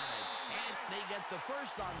right side, and they get the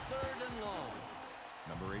first on 3rd and long.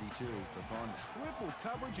 Number 82 took on triple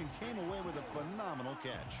coverage and came away with a phenomenal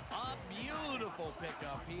catch. A beautiful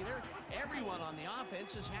pickup, Peter. Everyone on the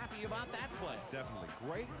offense is happy about that play. Definitely.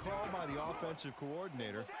 Great call by the offensive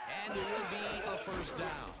coordinator. And it will be a first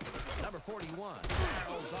down. Number 41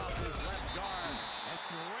 tackles off his left guard and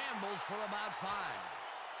rambles for about 5.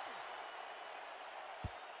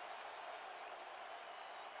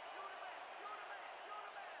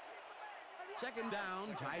 Second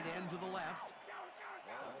down, tight end to the left.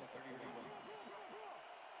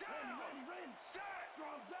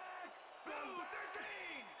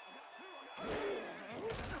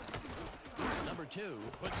 Number 2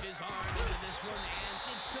 puts his arm into this one,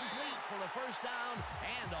 and it's complete for the first down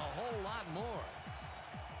and a whole lot more.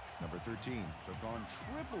 Number Number 13 took on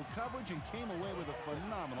triple coverage and came away with a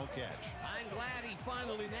phenomenal catch. I'm glad he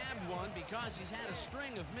finally nabbed one because he's had a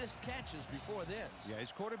string of missed catches before this. Yeah,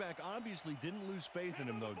 his quarterback obviously didn't lose faith in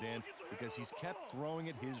him, though, Dan, because he's kept throwing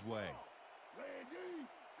it his way. Randy,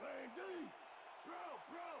 throw,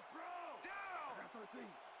 down. I got 13.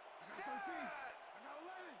 I got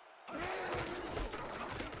 11.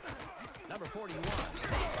 Number 41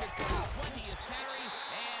 takes it for his 20th carry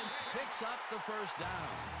and picks up the first down.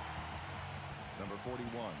 Number 41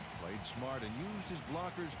 played smart and used his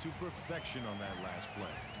blockers to perfection on that last play.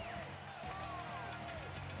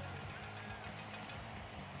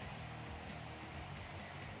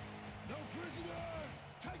 No prisoners!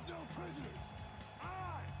 Take no prisoners!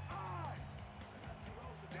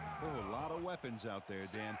 Oh, a lot of weapons out there,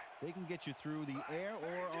 Dan. They can get you through the air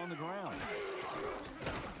or on the ground.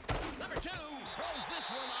 Number 2 throws this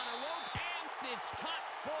one on a rope, and it's caught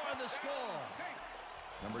for the score.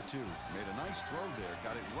 Number 2 made a nice throw there,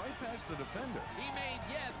 got it right past the defender. He made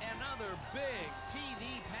yet another big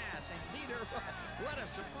TD pass, and Peter, what a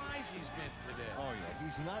surprise he's been today. Oh, yeah,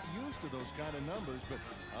 he's not used to those kind of numbers, but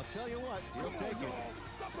I'll tell you what, he'll take it.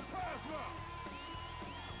 Stop the pass now!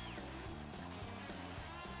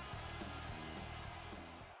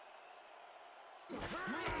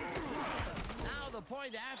 Now the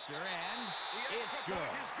point after, and it's good.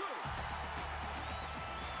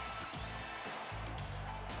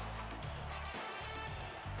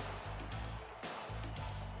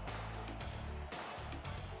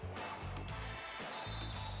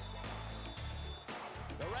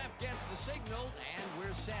 The ref gets the signal, and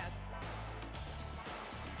we're set.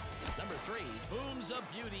 Number 3 booms a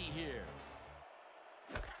beauty here.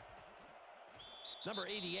 Number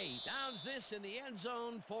 88 downs this in the end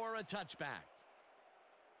zone for a touchback.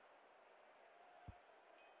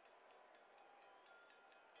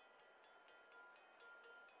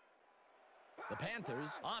 The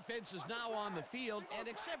Panthers' offense is now on the field, and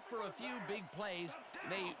except for a few big plays,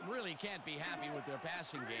 they really can't be happy with their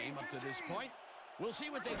passing game up to this point. We'll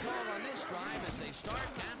see what they call on this drive as they start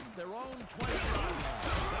at their own 20-yard line.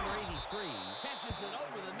 Number 83 catches it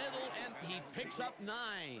over the middle, and he picks up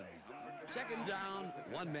 9. Second down,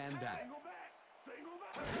 one man back.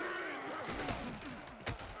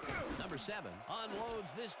 Number 7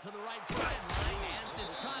 unloads this to the right sideline, and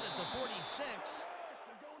it's caught at the 46.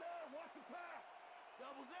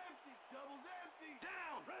 Doubles empty.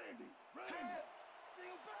 Down. Randy.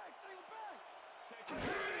 Single back.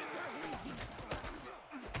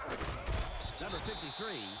 Number 53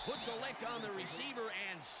 puts a lick on the receiver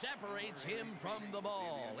and separates him from the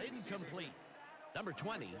ball. Incomplete. Number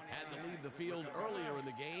 20 had to leave the field earlier in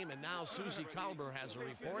the game, and now Susie Kalber has a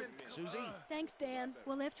report. Susie? Thanks, Dan.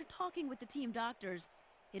 Well, after talking with the team doctors,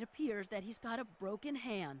 it appears that he's got a broken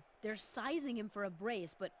hand. They're sizing him for a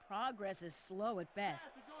brace, but progress is slow at best.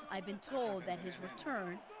 I've been told that his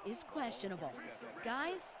return is questionable.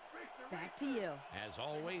 Guys, back to you. As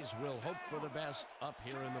always, we'll hope for the best up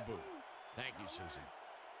here in the booth. Thank you, Susie.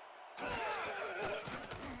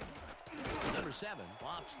 Number 7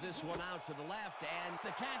 lofts this one out to the left, and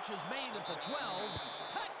the catch is made at the 12.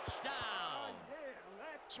 Touchdown!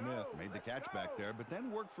 Smith made the catch back there, but then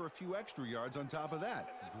worked for a few extra yards on top of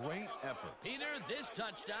that. Great effort. Peter, this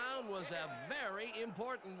touchdown was a very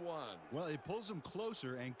important one. Well, it pulls them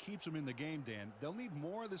closer and keeps them in the game, Dan. They'll need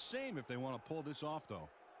more of the same if they want to pull this off, though.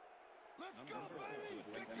 Let's go, baby!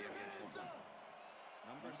 15 minutes up!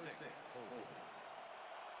 Number 6.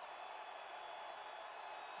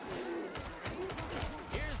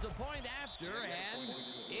 Here's the point after, and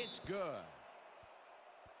it's good.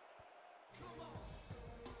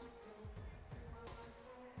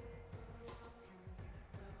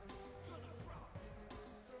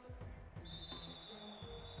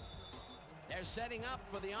 They're setting up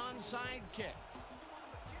for the onside kick.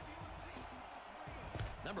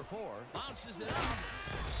 Number 4 bounces it up.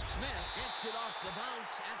 Smith gets it off the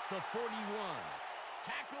bounce at the 41.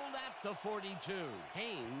 Tackled at the 42.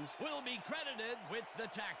 Haynes will be credited with the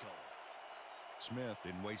tackle. Smith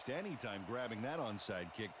didn't waste any time grabbing that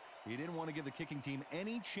onside kick. He didn't want to give the kicking team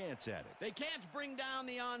any chance at it. They can't bring down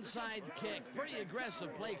the onside kick. Pretty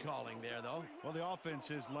aggressive play calling there, though. Well, the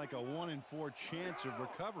offense is like a 1 in 4 chance of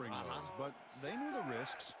recovering those, but they knew the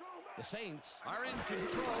risks. The Saints are in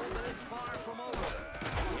control, but it's far from over.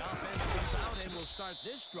 The offense comes out and will start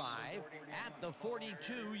this drive at the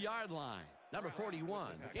 42-yard line. Number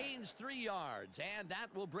 41 gains 3 yards, and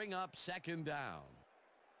that will bring up second down.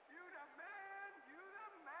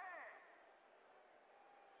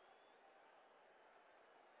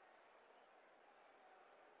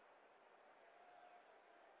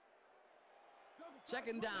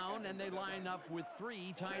 Second down, and they line up with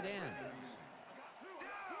 3 tight ends.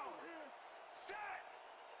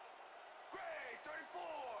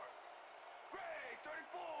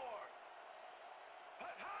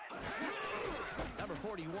 Number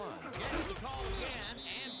 41 gets the call again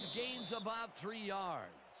and gains about 3 yards.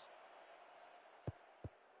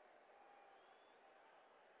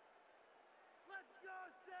 Let's go,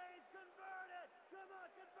 Saints! Convert it! Come on,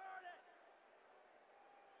 convert it!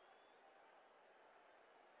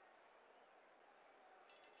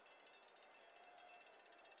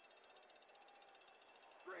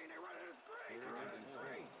 Screen, they run it, screen! They run it,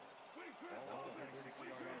 screen! Sweet Chris, open!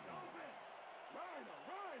 Sweet Chris, open! Rhino,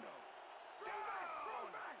 Rhino! Throw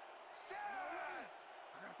back! Set!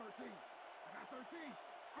 I got 13. I got 13.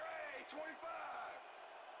 Gray, 25!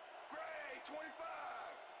 Gray, 25!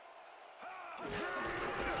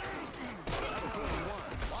 Number 41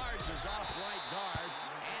 barges off right guard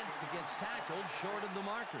and gets tackled short of the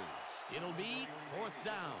markers. It'll be 4th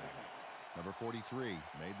down. Number 43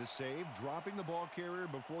 made the save, dropping the ball carrier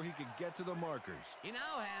before he could get to the markers. He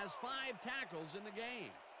now has 5 tackles in the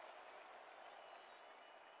game.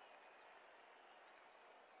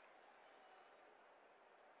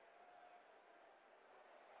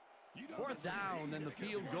 Fourth down, and the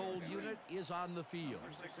field goal unit is on the field.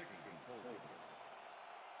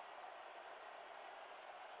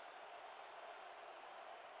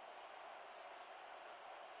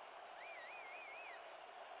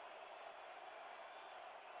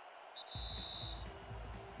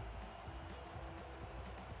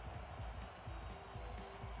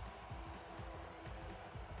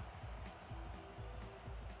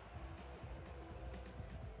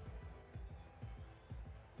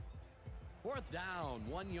 Fourth down,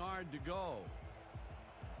 1 yard to go.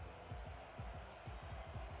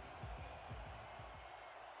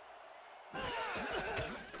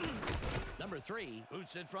 Number 3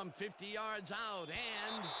 boots it from 50 yards out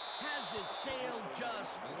and has it sailed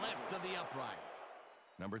just left to the upright.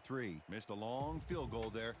 Number 3 missed a long field goal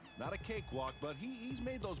there. Not a cakewalk, but he's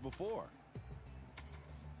made those before.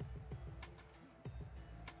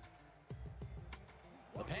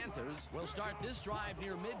 The Panthers will start this drive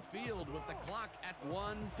near midfield with the clock at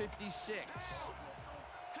 1:56.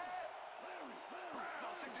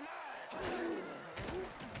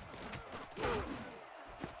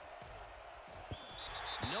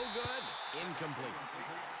 No good. Incomplete.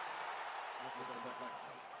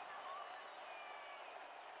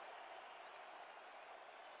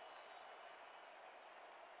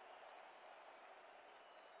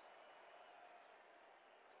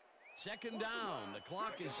 Second down. The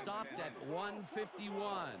clock is stopped at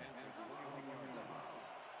 1:51.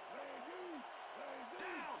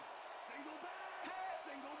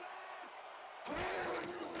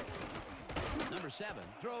 Number 7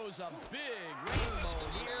 throws a big rainbow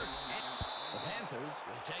here. And the Panthers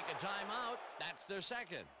will take a timeout. That's their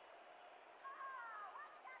second.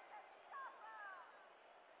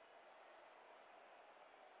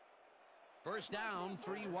 First down,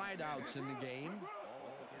 3 wideouts in the game.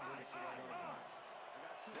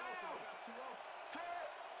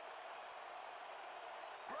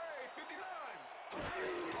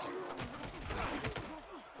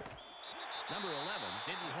 Number 11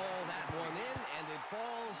 didn't haul that one in, and it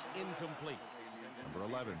falls incomplete. Number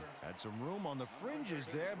 11 had some room on the fringes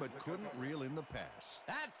there, but couldn't reel in the pass.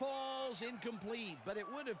 That falls incomplete, but it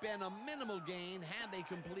would have been a minimal gain had they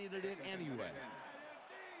completed it anyway.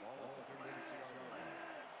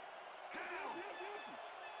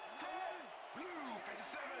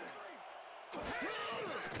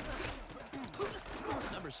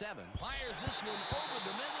 Number 7 fires this one over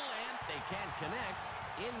the middle, and they can't connect.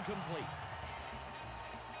 Incomplete.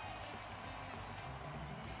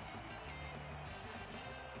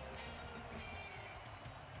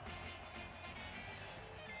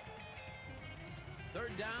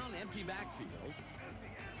 Third down, empty backfield.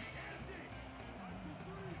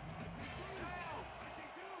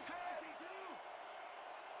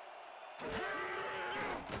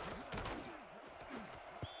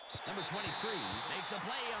 Number 23 makes a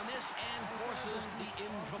play on this and forces the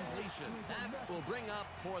incompletion. That will bring up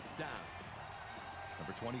 4th down.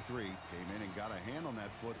 Number 23 came in and got a hand on that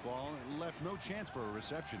football and left no chance for a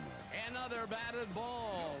reception there. Another batted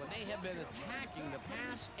ball, and they have been attacking the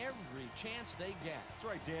pass every chance they get. That's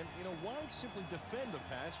right, Dan. You know, why simply defend the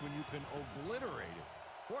pass when you can obliterate it?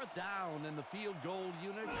 4th down, and the field goal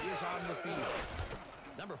unit is on the field.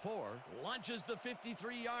 Number 4 launches the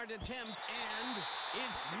 53-yard attempt, and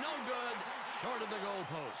it's no good, short of the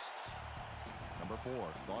goalposts. Number 4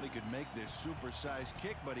 thought he could make this supersized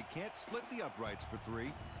kick, but he can't split the uprights for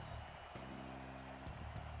 3.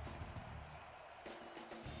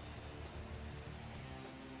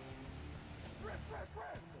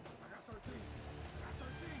 Press. I got 13. I got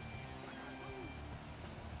 13. I got move.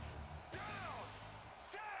 Down.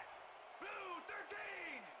 Set. Blue 13.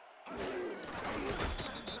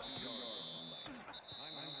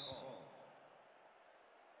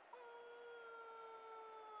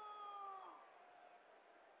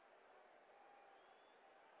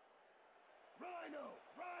 Rhino.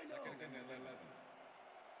 Second and 11.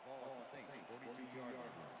 Ball at the Saints, 42-yard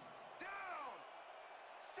line. Down.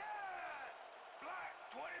 Set. Black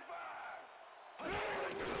 25.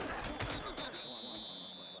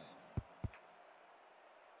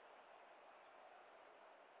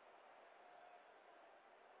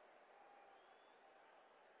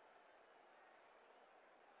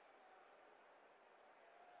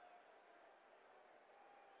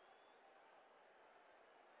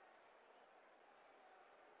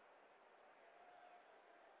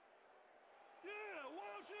 Yeah, why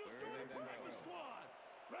don't you just join the practice squad?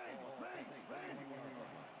 Rain.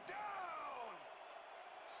 Down.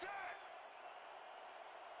 Set.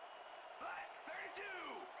 Black 32.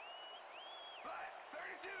 Black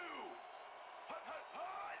 32. Hut.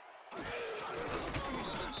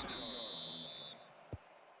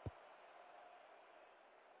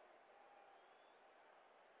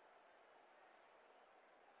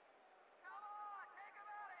 Come on, take him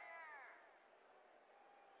out of here.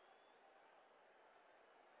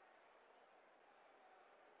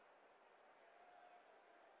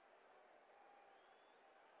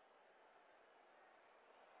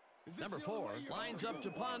 Number 4 lines up to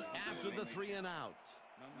punt after the 3 and out.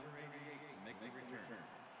 Number 88 to make the return.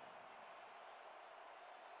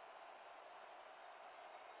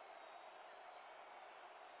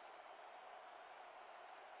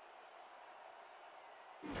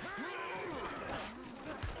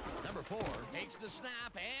 Number 4 takes the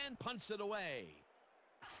snap and punts it away.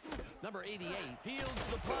 Number 88 fields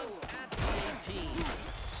the punt at the 18.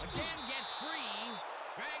 Again gets free,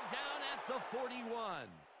 dragged down at the 41.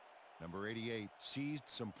 Number 88 seized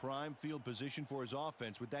some prime field position for his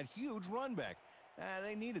offense with that huge run back.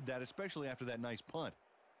 They needed that, especially after that nice punt.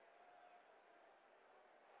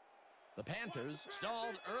 The Panthers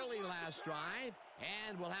stalled early last drive,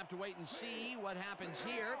 and we'll have to wait and see what happens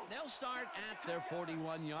here. They'll start at their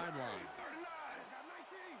 41-yard line.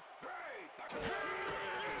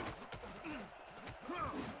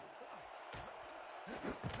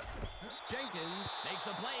 Jenkins makes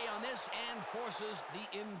a play on this and forces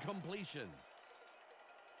the incompletion.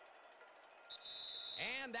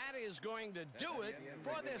 And that is going to do it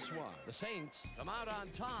for this one. The Saints come out on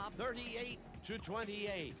top,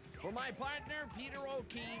 38-28. For my partner, Peter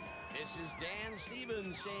O'Keefe, this is Dan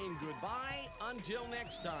Stevens saying goodbye until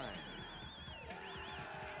next time.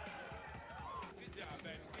 Good job,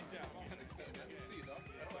 baby. Good job. See you, though.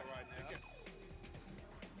 That's all right now.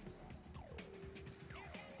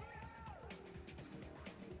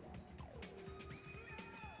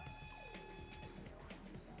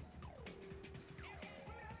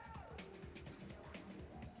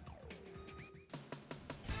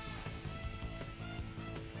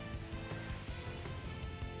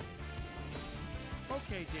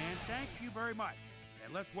 Okay, Dan, thank you very much.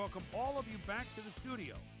 And let's welcome all of you back to the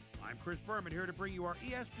studio. I'm Chris Berman here to bring you our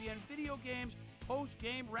ESPN Video Games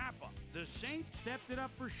post-game wrap-up. The Saints stepped it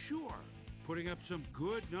up for sure, putting up some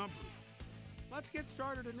good numbers. Let's get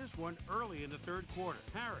started in this one early in the third quarter.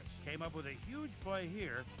 Harris came up with a huge play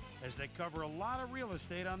here as they cover a lot of real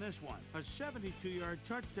estate on this one. A 72-yard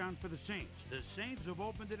touchdown for the Saints. The Saints have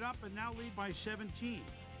opened it up and now lead by 17.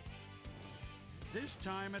 This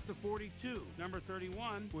time at the 42. Number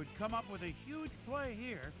 31 would come up with a huge play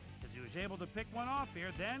here as he was able to pick one off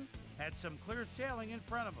here, then had some clear sailing in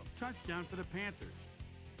front of him. Touchdown for the Panthers.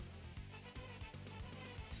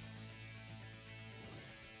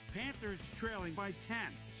 Panthers trailing by 10.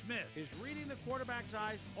 Smith is reading the quarterback's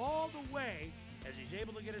eyes all the way as he's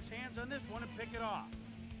able to get his hands on this one and pick it off.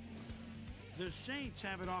 The Saints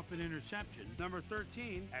have it off an interception. Number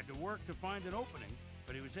 13 had to work to find an opening,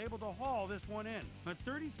 but he was able to haul this one in. A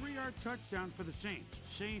 33-yard touchdown for the Saints.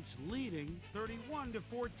 Saints leading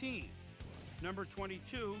 31-14. Number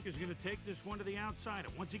 22 is going to take this one to the outside,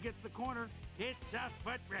 and once he gets the corner, it's a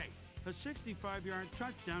foot race. A 65-yard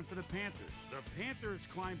touchdown for the Panthers. The Panthers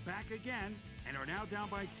climb back again and are now down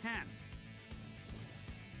by 10.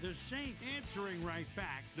 The Saints answering right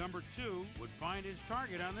back. Number 2 would find his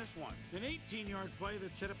target on this one. An 18-yard play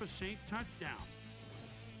that set up a Saint touchdown.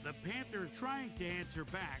 The Panthers trying to answer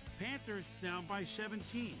back. Panthers down by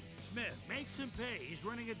 17. Smith makes him pay. He's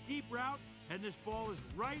running a deep route, and this ball is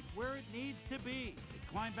right where it needs to be. They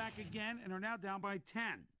climb back again and are now down by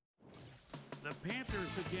 10. The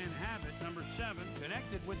Panthers again have it. Number 7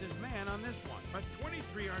 connected with his man on this one. A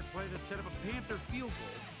 23-yard play that set up a Panther field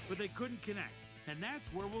goal, but they couldn't connect. And that's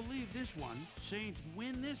where we'll leave this one. Saints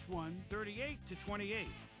win this one 38-28.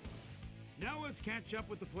 Now let's catch up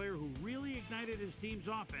with the player who really ignited his team's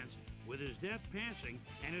offense with his deft passing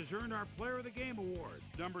and has earned our Player of the Game award.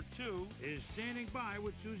 Number 2 is standing by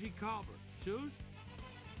with Susie Colbert. Suze?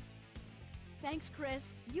 Thanks,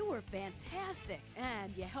 Chris. You were fantastic,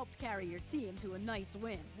 and you helped carry your team to a nice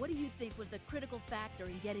win. What do you think was the critical factor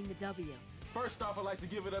in getting the W? First off, I'd like to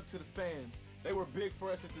give it up to the fans. They were big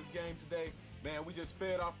for us at this game today. Man, we just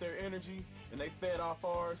fed off their energy, and they fed off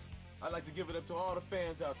ours. I'd like to give it up to all the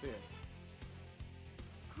fans out there.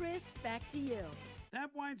 Chris, back to you.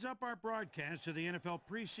 That winds up our broadcast of the NFL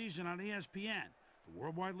preseason on ESPN, the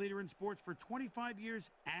worldwide leader in sports for 25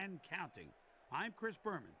 years and counting. I'm Chris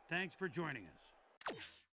Berman. Thanks for joining us.